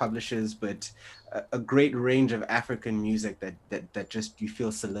some of your publishers, but a great range of African music that just you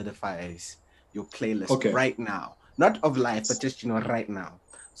feel solidifies your playlist right now. Not of life, but just, right now.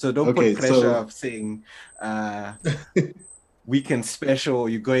 So don't put pressure of saying Weekend Special,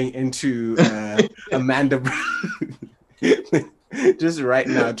 you're going into Amanda Brown. Just right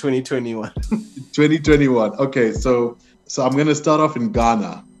now, 2021. 2021. Okay, so I'm going to start off in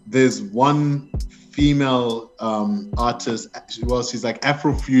Ghana. There's one female artist. Well, she's like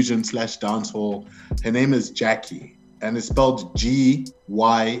Afrofusion / dancehall. Her name is Jackie, and it's spelled Gyakie.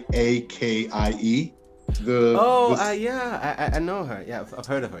 I know her. Yeah, I've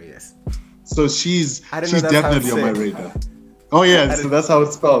heard of her. Yes. So she's definitely on my radar. Oh yeah, so that's how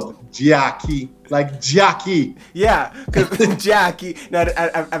it's spelled, Jackie, like Jackie. Yeah, because Jackie. Now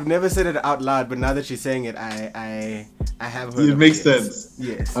I've never said it out loud, but now that she's saying it, I have heard. It makes sense.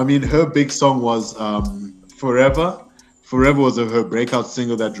 Yes. I mean, her big song was Forever. Forever was her breakout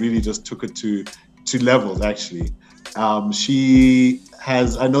single that really just took it to levels. Actually, she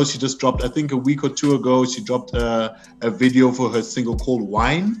just dropped. I think a week or 2 ago, she dropped a video for her single called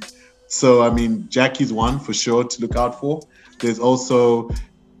Wine. So I mean, Jackie's one for sure to look out for. There's also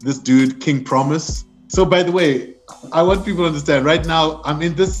this dude, King Promise. So by the way, I want people to understand right now, I'm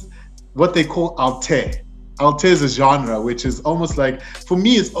in this, what they call Alte. Alte is a genre, which is almost like, for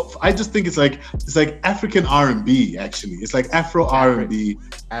me, I just think it's like African R&B, actually. It's like Afro R&B.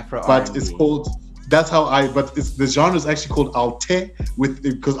 Afro but R&B. It's called, the genre is actually called Alte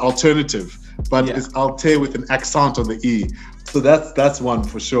because alternative, but it's Alte with an accent on the E. So that's one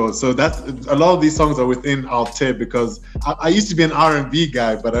for sure. So that's a lot of these songs are within Alte because I used to be an R&B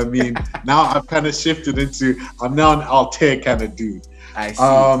guy, but I mean now I've kind of shifted into I'm now an Alte kind of dude. I see.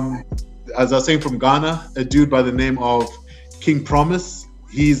 As I was saying, from Ghana, a dude by the name of King Promise.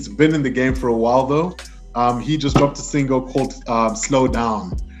 He's been in the game for a while though. He just dropped a single called Slow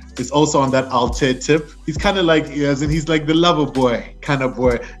Down. is also on that Altair tip. He's kind of like, as in he's like the lover boy kind of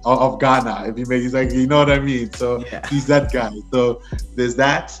boy of Ghana. If you make, he's like, you know what I mean. So Yeah. he's that guy. So there's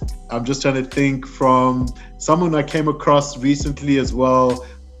that. I'm just trying to think from someone I came across recently as well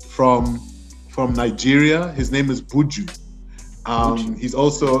from Nigeria. His name is Buju. He's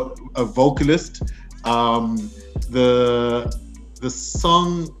also a vocalist. The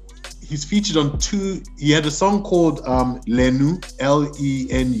song he's featured on two. He had a song called Lenu,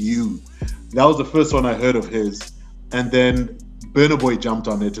 Lenu. That was the first one I heard of his, and then Burna Boy jumped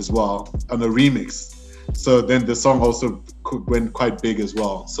on it as well on a remix. So then the song also went quite big as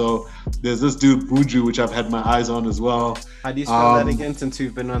well. So there's this dude Buju, which I've had my eyes on as well. How do you spell that again? Since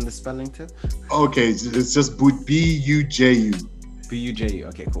we've been on the spelling tip. Okay, it's just Buju. Buju.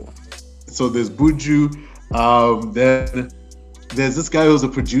 Okay, cool. So there's Buju. Then there's this guy who's a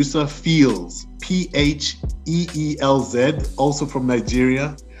producer, Fields, Pheelz, also from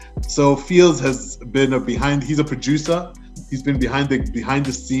Nigeria. So Fields has been he's a producer. He's been behind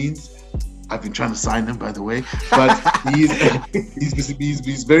the scenes. I've been trying to sign him, by the way, but he's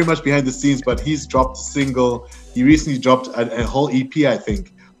very much behind the scenes. But he's dropped a single. He recently dropped a whole EP, I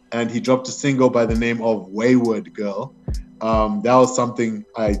think, and he dropped a single by the name of Wayward Girl. That was something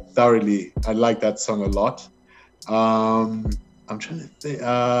I like that song a lot. I'm trying to think.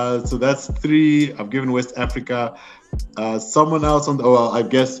 So that's 3. I've given West Africa. Someone else I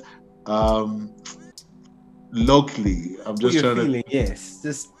guess locally. I'm just trying to. Yes,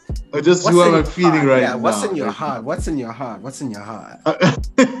 just who am I feeling right now? What's in your heart? What's in your heart?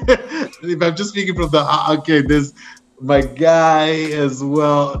 If I'm just speaking from the heart, okay, there's my guy as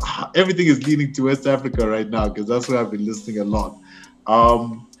well. Everything is leaning to West Africa right now because that's where I've been listening a lot.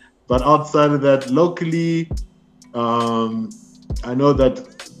 But outside of that, locally, I know that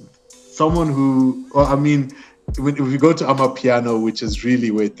someone who, if we go to Amapiano, which is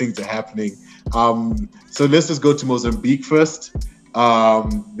really where things are happening. So let's just go to Mozambique first.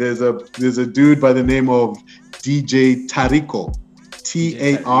 There's a dude by the name of DJ Tarico,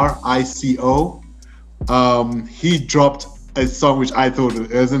 Tarico. He dropped a song which I thought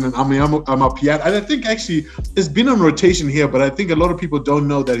Amapiano, and I think actually it's been on rotation here, but I think a lot of people don't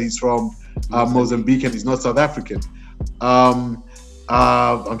know that he's from Mozambique and he's not South African. I'm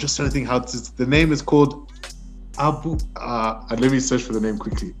just trying to think the name is called Abu. Let me search for the name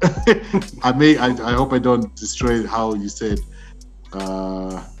quickly. I hope I don't destroy how you say it.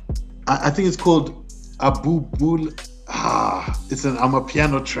 I think it's called Abu Bul. It's an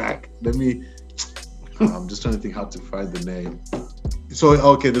Amapiano track. I'm just trying to think how to find the name. So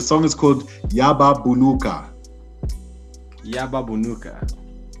okay, the song is called Yaba Bunuka. Yaba Bunuka.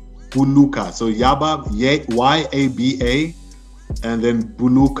 Bunuka. So Yaba, Yaba, and then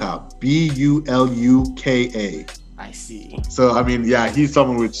Bunuka, Buluka. I see. So he's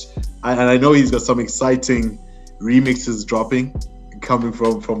someone which, and I know he's got some exciting remixes dropping, coming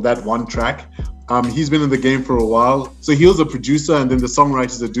from that one track. He's been in the game for a while. So he was a producer, and then the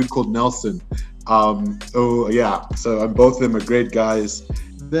songwriter is a dude called Nelson. So both of them are great guys.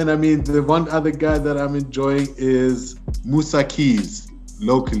 Then the one other guy that I'm enjoying is Musa Keys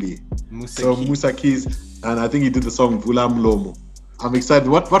locally. Musa Keys, and I think he did the song Vula Mlomo. I'm excited.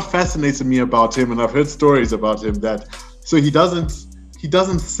 What fascinates me about him, and I've heard stories about him, that so he doesn't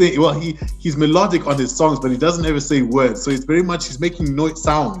say, well, he's melodic on his songs, but he doesn't ever say words. So it's very much he's making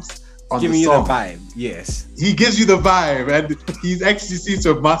sounds on giving the song. You the vibe. Yes, he gives you the vibe, and he's actually seems to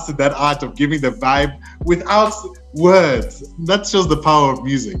have mastered that art of giving the vibe without words. That shows the power of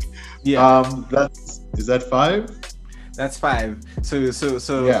music. Yeah. Is that 5? That's 5. So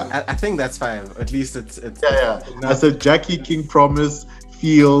yeah. I think that's 5. At least it's I said Jackie King Promise,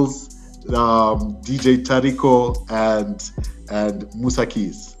 Fields, DJ Tarico, and Musa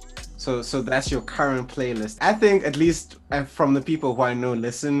Keys. So that's your current playlist. I think at least from the people who I know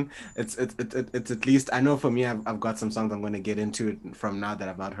listen, it's at least, I know for me, I've got some songs I'm going to get into from now that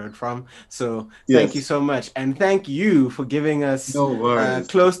I've not heard from. So Thank you so much. And thank you for giving us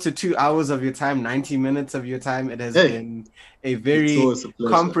close to 2 hours of your time, 90 minutes of your time. It has been a very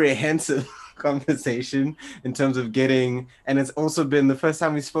comprehensive conversation in terms of getting, and it's also been the first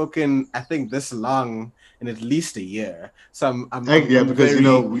time we've spoken, I think, this long in at least a year. So I'm because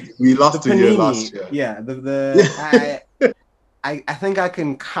we lost a year last year. Yeah, I think I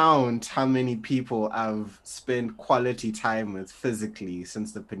can count how many people I've spent quality time with physically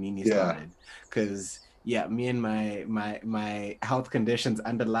since the Panini started. Because me and my health conditions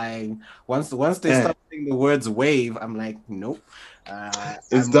underlying, once they start saying the words wave, I'm like, nope.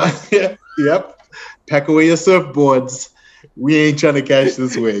 It's done. Yep. Pack away your surfboards. We ain't trying to catch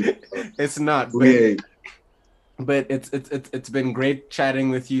this wave. It's not. But it's been great chatting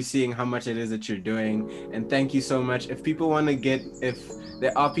with you, seeing how much it is that you're doing, and thank you so much. If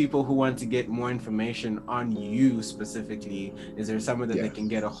there are people who want to get more information on you specifically, is there somewhere that they can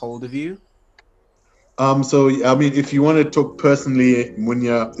get a hold of you? So I mean, if you want to talk personally,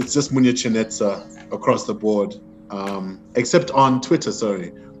 Munya, it's just Munya Chinetsa across the board. Except on Twitter,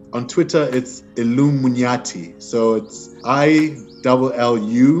 sorry. On Twitter, it's Illumunyati. So it's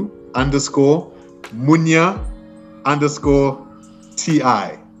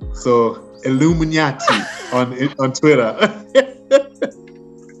ILLU_Munya_TI. So Illuminati on Twitter.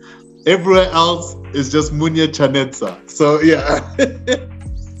 Everywhere else is just Munya Chanetsa. So yeah.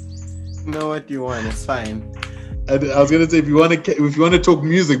 Know what you want, it's fine. And I was gonna say, if you want to talk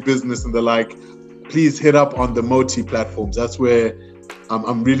music business and the like, please hit up on the Moti platforms. That's where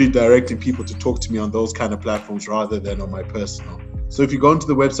I'm really directing people to talk to me on those kind of platforms rather than on my personal. So if you go onto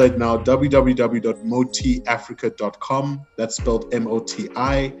the website now, www.motiafrica.com, that's spelled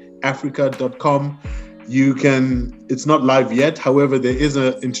MOTI, Africa.com. It's not live yet. However, there is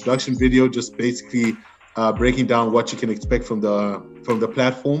an introduction video just basically breaking down what you can expect from the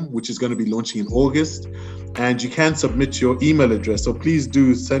platform, which is going to be launching in August. And you can submit your email address. So please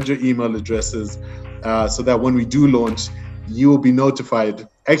do send your email addresses so that when we do launch, you will be notified.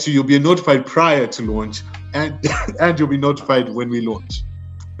 Actually, you'll be notified prior to launch, and you'll be notified when we launch.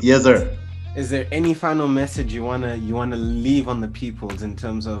 Yes, sir. Is there any final message you wanna leave on the peoples in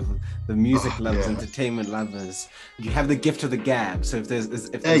terms of the music lovers, entertainment lovers? You have the gift of the gab. So if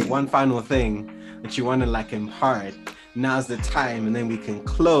there's one final thing that you wanna like impart, now's the time, and then we can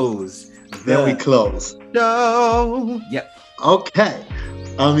close. Then we close. No. Yep. Okay.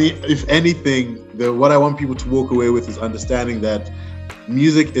 I mean, if anything, what I want people to walk away with is understanding that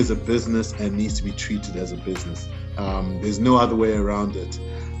music is a business and needs to be treated as a business. There's no other way around it.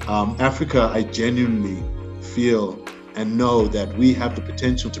 Africa, I genuinely feel and know that we have the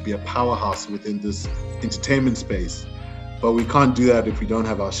potential to be a powerhouse within this entertainment space, but we can't do that if we don't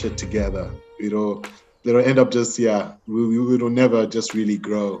have our shit together. It'll end up just, it'll never just really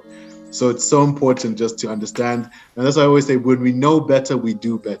grow. So it's so important just to understand. And that's why I always say, when we know better, we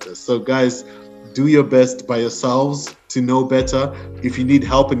do better. So guys, do your best by yourselves to know better. If you need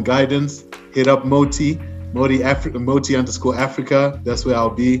help and guidance, hit up Moti _Africa. That's where I'll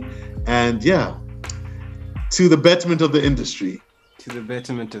be. And yeah, to the betterment of the industry. To the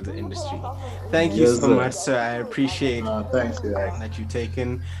betterment of the industry. Thank you so much, sir. I appreciate that you've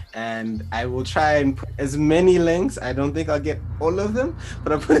taken, and I will try and put as many links. I don't think I'll get all of them,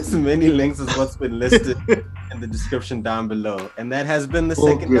 but I'll put as many links as what's been listed in the description down below. And that has been the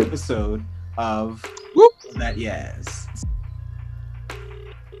second episode of That Yes.